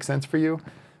answer makes sense for you.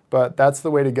 But that's the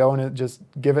way to go, and just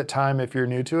give it time if you're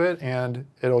new to it, and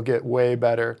it'll get way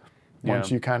better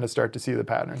once you kind of start to see the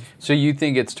pattern. So you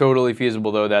think it's totally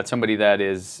feasible, though, that somebody that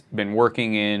has been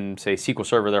working in, say, SQL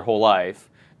Server their whole life,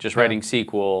 just writing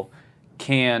SQL,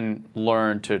 can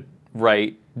learn to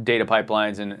write data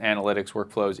pipelines and analytics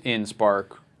workflows in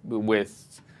Spark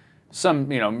with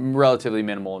some, relatively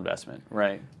minimal investment,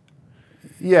 right?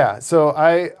 Yeah, so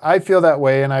I feel that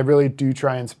way, and I really do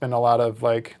try and spend a lot of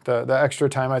the extra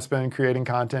time I spend creating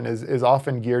content is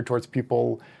often geared towards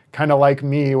people kind of like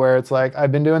me, where it's like,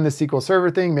 I've been doing the SQL Server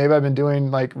thing, maybe I've been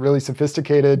doing really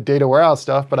sophisticated data warehouse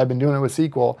stuff, but I've been doing it with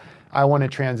SQL. I want to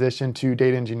transition to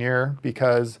data engineer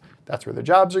because that's where the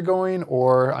jobs are going,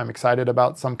 or I'm excited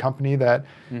about some company that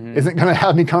isn't going to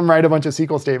have me come write a bunch of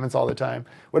SQL statements all the time.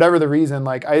 Whatever the reason,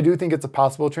 I do think it's a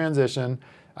possible transition.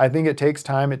 I think it takes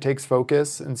time, it takes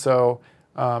focus, and so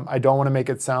I don't want to make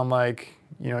it sound like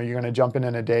you're going to jump in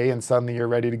a day and suddenly you're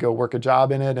ready to go work a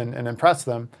job in it and impress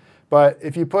them. But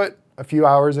if you put a few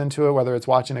hours into it, whether it's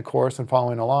watching a course and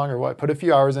following along or what, put a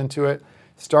few hours into it.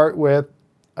 Start with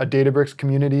a Databricks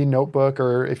community notebook,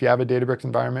 or if you have a Databricks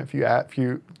environment, if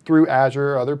you through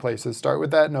Azure or other places, start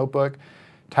with that notebook,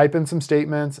 type in some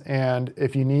statements, and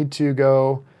if you need to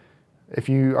go, if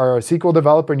you are a SQL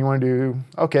developer and you want to do,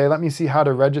 okay, let me see how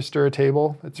to register a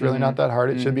table. It's really not that hard.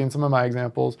 It should be in some of my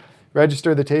examples.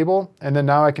 Register the table, and then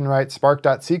now I can write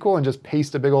spark.sql and just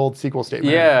paste a big old SQL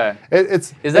statement. Yeah.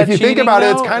 Is that if you cheating, think about though?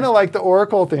 It, it's kind of like the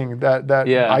Oracle thing that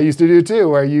I used to do too,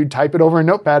 where you type it over a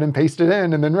notepad and paste it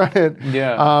in and then run it.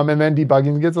 Yeah. And then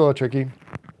debugging gets a little tricky.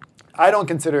 I don't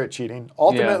consider it cheating.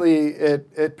 Ultimately,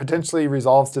 it potentially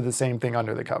resolves to the same thing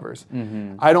under the covers.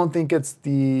 I don't think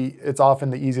it's often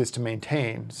the easiest to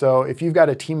maintain. So if you've got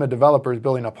a team of developers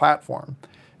building a platform,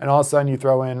 and all of a sudden you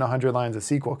throw in 100 lines of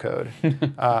SQL code,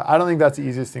 I don't think that's the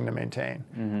easiest thing to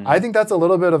maintain. I think that's a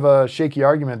little bit of a shaky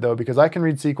argument, though, because I can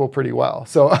read SQL pretty well.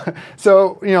 So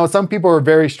some people are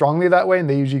very strongly that way, and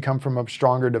they usually come from a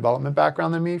stronger development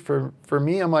background than me. For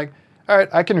me, I'm like, all right,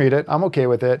 I can read it. I'm okay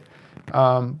with it.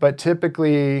 But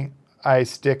typically, I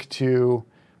stick to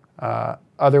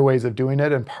other ways of doing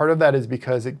it, and part of that is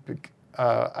because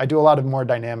I do a lot of more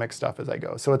dynamic stuff as I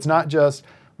go. So it's not just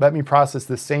let me process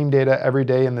the same data every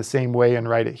day in the same way and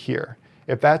write it here.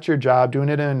 If that's your job, doing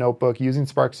it in a notebook, using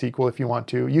Spark SQL if you want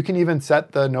to, you can even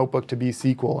set the notebook to be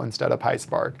SQL instead of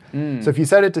PySpark. So if you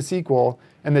set it to SQL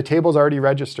and the table's already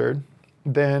registered,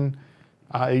 then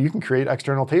You can create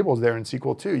external tables there in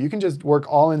SQL too. You can just work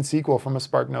all in SQL from a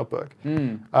Spark notebook.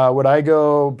 Would I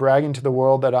go bragging to the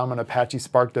world that I'm an Apache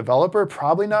Spark developer?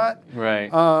 Probably not.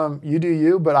 Right. You do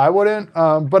you, but I wouldn't.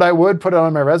 But I would put it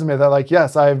on my resume that like,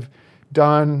 yes, I've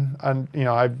done,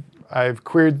 I've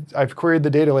queried the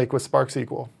data lake with Spark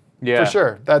SQL. Yeah. For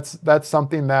sure. That's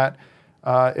something that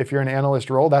if you're an analyst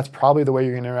role, that's probably the way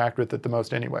you're going to interact with it the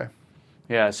most anyway.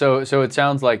 Yeah. So it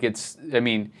sounds like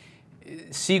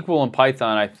SQL and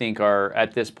Python, I think, are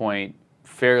at this point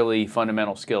fairly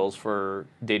fundamental skills for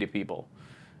data people,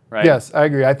 right? Yes, I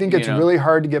agree. I think it's really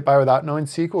hard to get by without knowing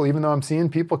SQL, even though I'm seeing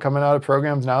people coming out of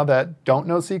programs now that don't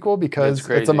know SQL because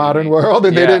it's a modern world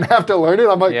and they didn't have to learn it.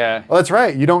 I'm like, well, that's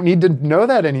right. You don't need to know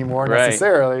that anymore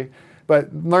necessarily.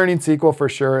 But learning SQL for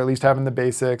sure, at least having the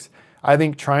basics. I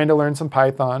think trying to learn some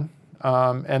Python,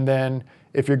 and then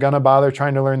if you're going to bother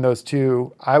trying to learn those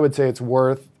two, I would say it's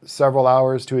worth several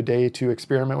hours to a day to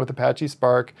experiment with Apache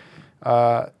Spark,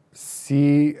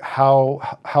 see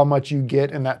how much you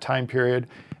get in that time period,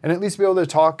 and at least be able to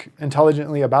talk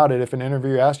intelligently about it. If an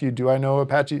interviewer asks you, do you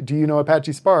know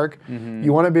Apache Spark?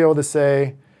 You want to be able to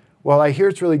say, well, I hear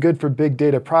it's really good for big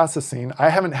data processing. I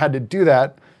haven't had to do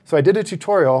that, so I did a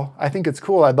tutorial. I think it's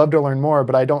cool. I'd love to learn more,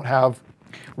 but I don't have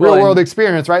real world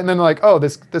experience, right? And then they're like, oh,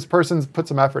 this person's put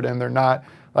some effort in. They're not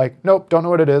like, nope, don't know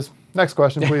what it is. Next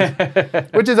question, please.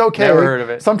 Which is okay. Never heard of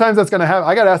it. Sometimes that's going to happen.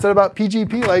 I got asked that about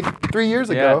PGP like 3 years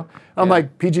ago. I'm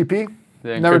like, PGP?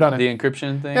 Never done it. The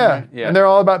encryption thing? Yeah. And they're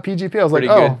all about PGP. I was Pretty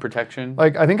like, oh. good protection.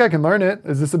 Like, I think I can learn it.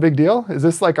 Is this a big deal? Is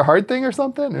this like a hard thing or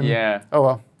something? And,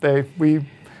 oh, well,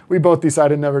 we both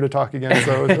decided never to talk again,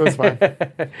 so it was fine.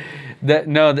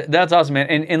 That's awesome, man.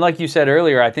 And like you said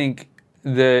earlier, I think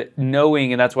the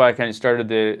knowing, and that's why I kind of started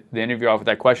the interview off with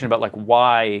that question about like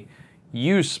why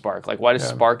use Spark, like why does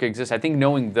Spark exist? I think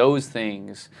knowing those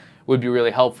things would be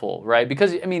really helpful, right?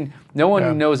 Because no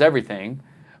one knows everything,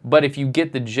 but if you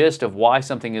get the gist of why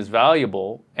something is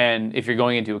valuable, and if you're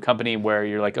going into a company where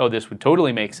you're like, oh, this would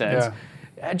totally make sense,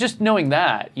 just knowing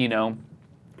that,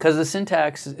 because the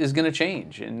syntax is going to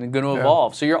change and going to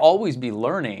evolve, so you'll always be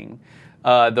learning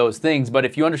those things. But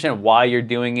if you understand why you're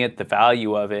doing it, the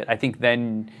value of it, I think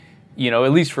then,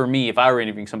 at least for me, if I were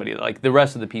interviewing somebody, like the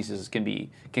rest of the pieces can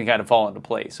kind of fall into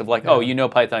place. Of like, oh,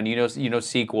 Python, you know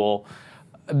SQL,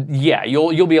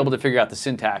 you'll be able to figure out the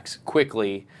syntax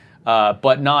quickly,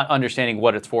 but not understanding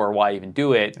what it's for or why even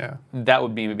do it, that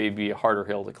would be maybe a harder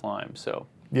hill to climb. So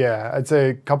I'd say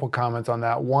a couple comments on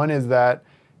that. One is that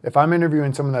if I'm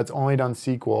interviewing someone that's only done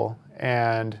SQL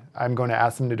and I'm going to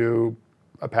ask them to do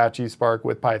Apache Spark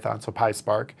with Python, so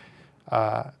PySpark,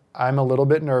 I'm a little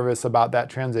bit nervous about that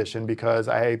transition because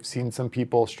I've seen some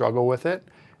people struggle with it,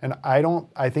 and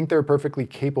I think they're perfectly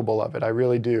capable of it. I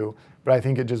really do, but I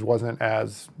think it just wasn't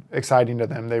as exciting to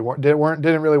them. They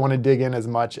didn't really want to dig in as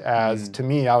much as to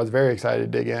me. I was very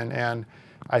excited to dig in, and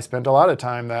I spent a lot of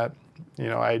time that,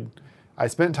 I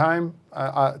spent time.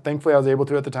 Thankfully, I was able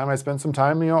to at the time. I spent some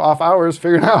time, off hours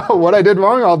figuring out what I did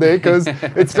wrong all day because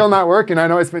it's still not working. I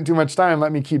know I spent too much time.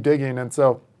 Let me keep digging, and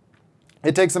so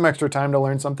it takes some extra time to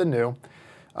learn something new.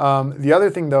 The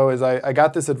other thing, though, is I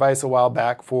got this advice a while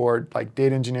back for like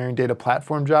data engineering, data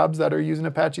platform jobs that are using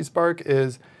Apache Spark.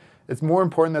 Is it's more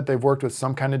important that they've worked with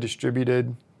some kind of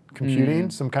distributed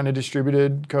computing, some kind of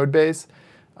distributed code base.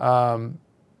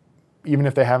 Even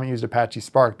if they haven't used Apache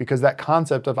Spark, because that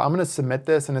concept of I'm going to submit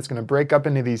this and it's going to break up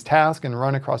into these tasks and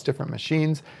run across different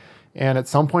machines. And at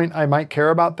some point I might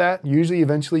care about that. Usually,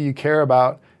 eventually you care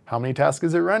about how many tasks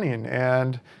is it running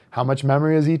and how much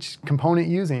memory is each component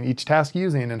using, each task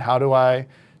using, and how do I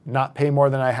not pay more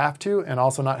than I have to and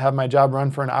also not have my job run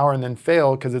for an hour and then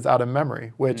fail because it's out of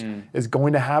memory, which is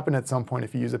going to happen at some point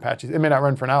if you use Apache. It may not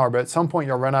run for an hour, but at some point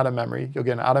you'll run out of memory. You'll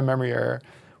get an out of memory error.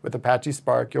 With Apache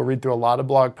Spark, you'll read through a lot of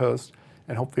blog posts,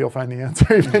 and hopefully you'll find the answer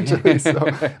eventually. So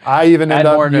I even end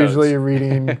up usually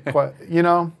reading,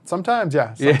 sometimes.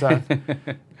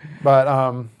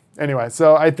 But anyway,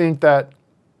 so I think that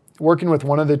working with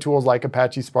one of the tools like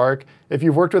Apache Spark, if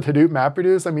you've worked with Hadoop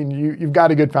MapReduce, you've got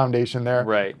a good foundation there.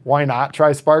 Right. Why not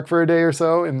try Spark for a day or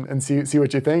so and see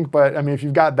what you think? But if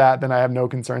you've got that, then I have no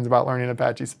concerns about learning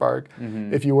Apache Spark.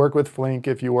 If you work with Flink,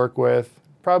 if you work with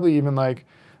probably even like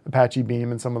Apache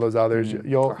Beam and some of those others,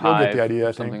 you'll get the idea,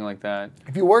 I think. Something like that.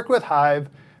 If you worked with Hive,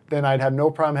 then I'd have no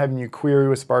problem having you query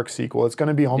with Spark SQL. It's going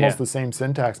to be almost the same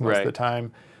syntax most of the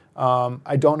time.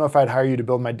 I don't know if I'd hire you to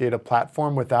build my data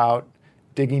platform without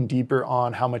digging deeper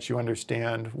on how much you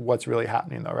understand what's really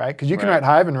happening, though, right? Because you can write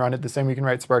Hive and run it the same way you can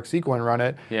write Spark SQL and run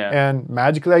it, and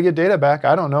magically I get data back.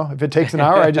 I don't know. If it takes an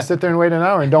hour, I just sit there and wait an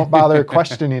hour and don't bother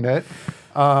questioning it.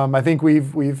 I think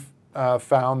we've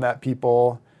found that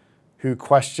people who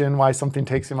question why something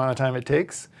takes the amount of time it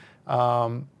takes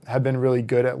have been really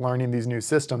good at learning these new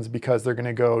systems because they're going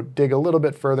to go dig a little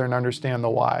bit further and understand the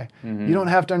why. Mm-hmm. You don't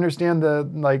have to understand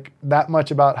that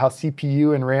much about how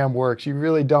CPU and RAM works. You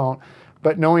really don't.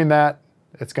 But knowing that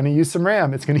it's going to use some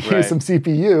RAM, it's going to use some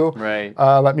CPU. Right.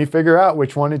 Let me figure out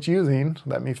which one it's using.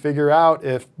 Let me figure out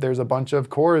if there's a bunch of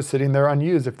cores sitting there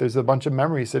unused, if there's a bunch of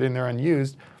memory sitting there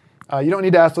unused. You don't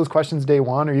need to ask those questions day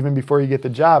one or even before you get the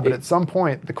job, but at some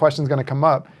point the question's going to come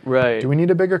up. Right. Do we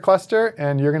need a bigger cluster?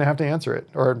 And you're going to have to answer it.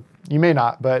 Or you may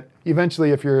not, but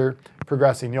eventually if you're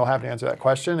progressing, you'll have to answer that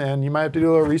question. And you might have to do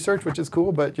a little research, which is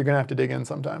cool, but you're going to have to dig in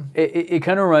sometime. It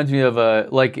kind of reminds me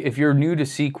of like if you're new to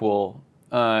SQL,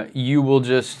 you will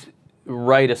just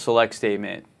write a select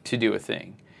statement to do a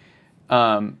thing.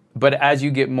 But as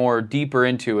you get more deeper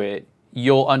into it,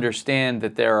 you'll understand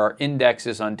that there are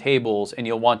indexes on tables, and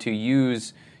you'll want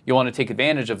to take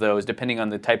advantage of those depending on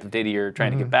the type of data you're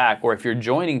trying to get back. Or if you're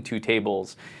joining two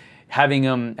tables,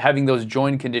 having those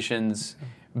join conditions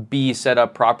be set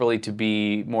up properly to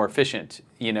be more efficient,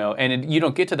 and you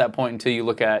don't get to that point until you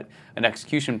look at an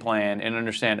execution plan and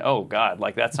understand, oh God,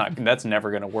 like that's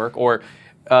never going to work. Or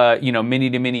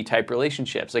many-to-many type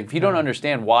relationships. Like if you don't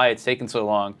understand why it's taken so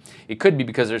long, it could be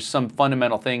because there's some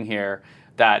fundamental thing here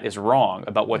that is wrong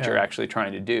about what you're actually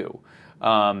trying to do.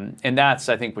 And that's,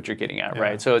 I think, what you're getting at,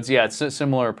 right? So it's a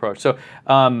similar approach. So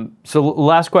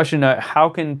last question, how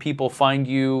can people find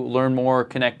you, learn more,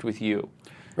 connect with you?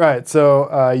 Right,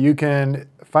 so you can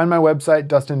find my website,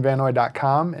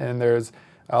 dustinvanoy.com, and there's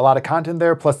a lot of content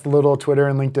there, plus the little Twitter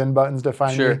and LinkedIn buttons to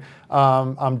find me.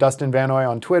 I'm Dustin Vanoy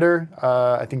on Twitter.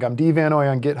 I think I'm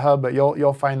dvanoy on GitHub, but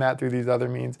you'll find that through these other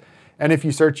means. And if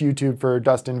you search YouTube for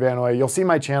Dustin Vanoy, you'll see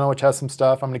my channel, which has some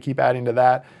stuff. I'm going to keep adding to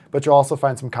that. But you'll also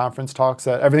find some conference talks.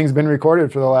 Everything's been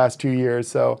recorded for the last 2 years.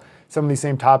 So some of these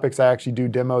same topics I actually do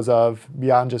demos of.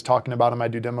 Beyond just talking about them, I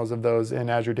do demos of those in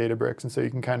Azure Databricks. And so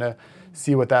you can kind of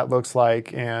see what that looks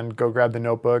like and go grab the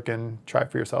notebook and try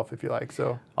it for yourself if you like.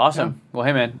 So awesome. Well,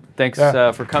 hey, man, thanks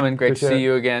for coming. Great to see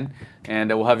you again. And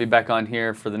we'll have you back on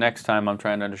here for the next time I'm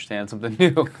trying to understand something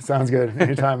new. Sounds good.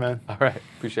 Anytime, man. All right.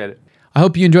 Appreciate it. I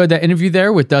hope you enjoyed that interview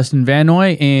there with Dustin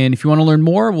Vanoy, and if you want to learn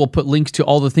more, we'll put links to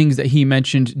all the things that he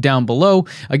mentioned down below.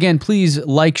 Again, please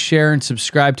like, share, and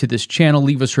subscribe to this channel.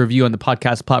 Leave us a review on the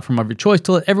podcast platform of your choice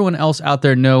to let everyone else out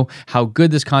there know how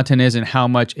good this content is and how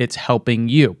much it's helping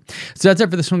you. So that's it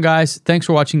for this one, guys. Thanks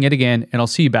for watching yet again, and I'll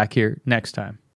see you back here next time.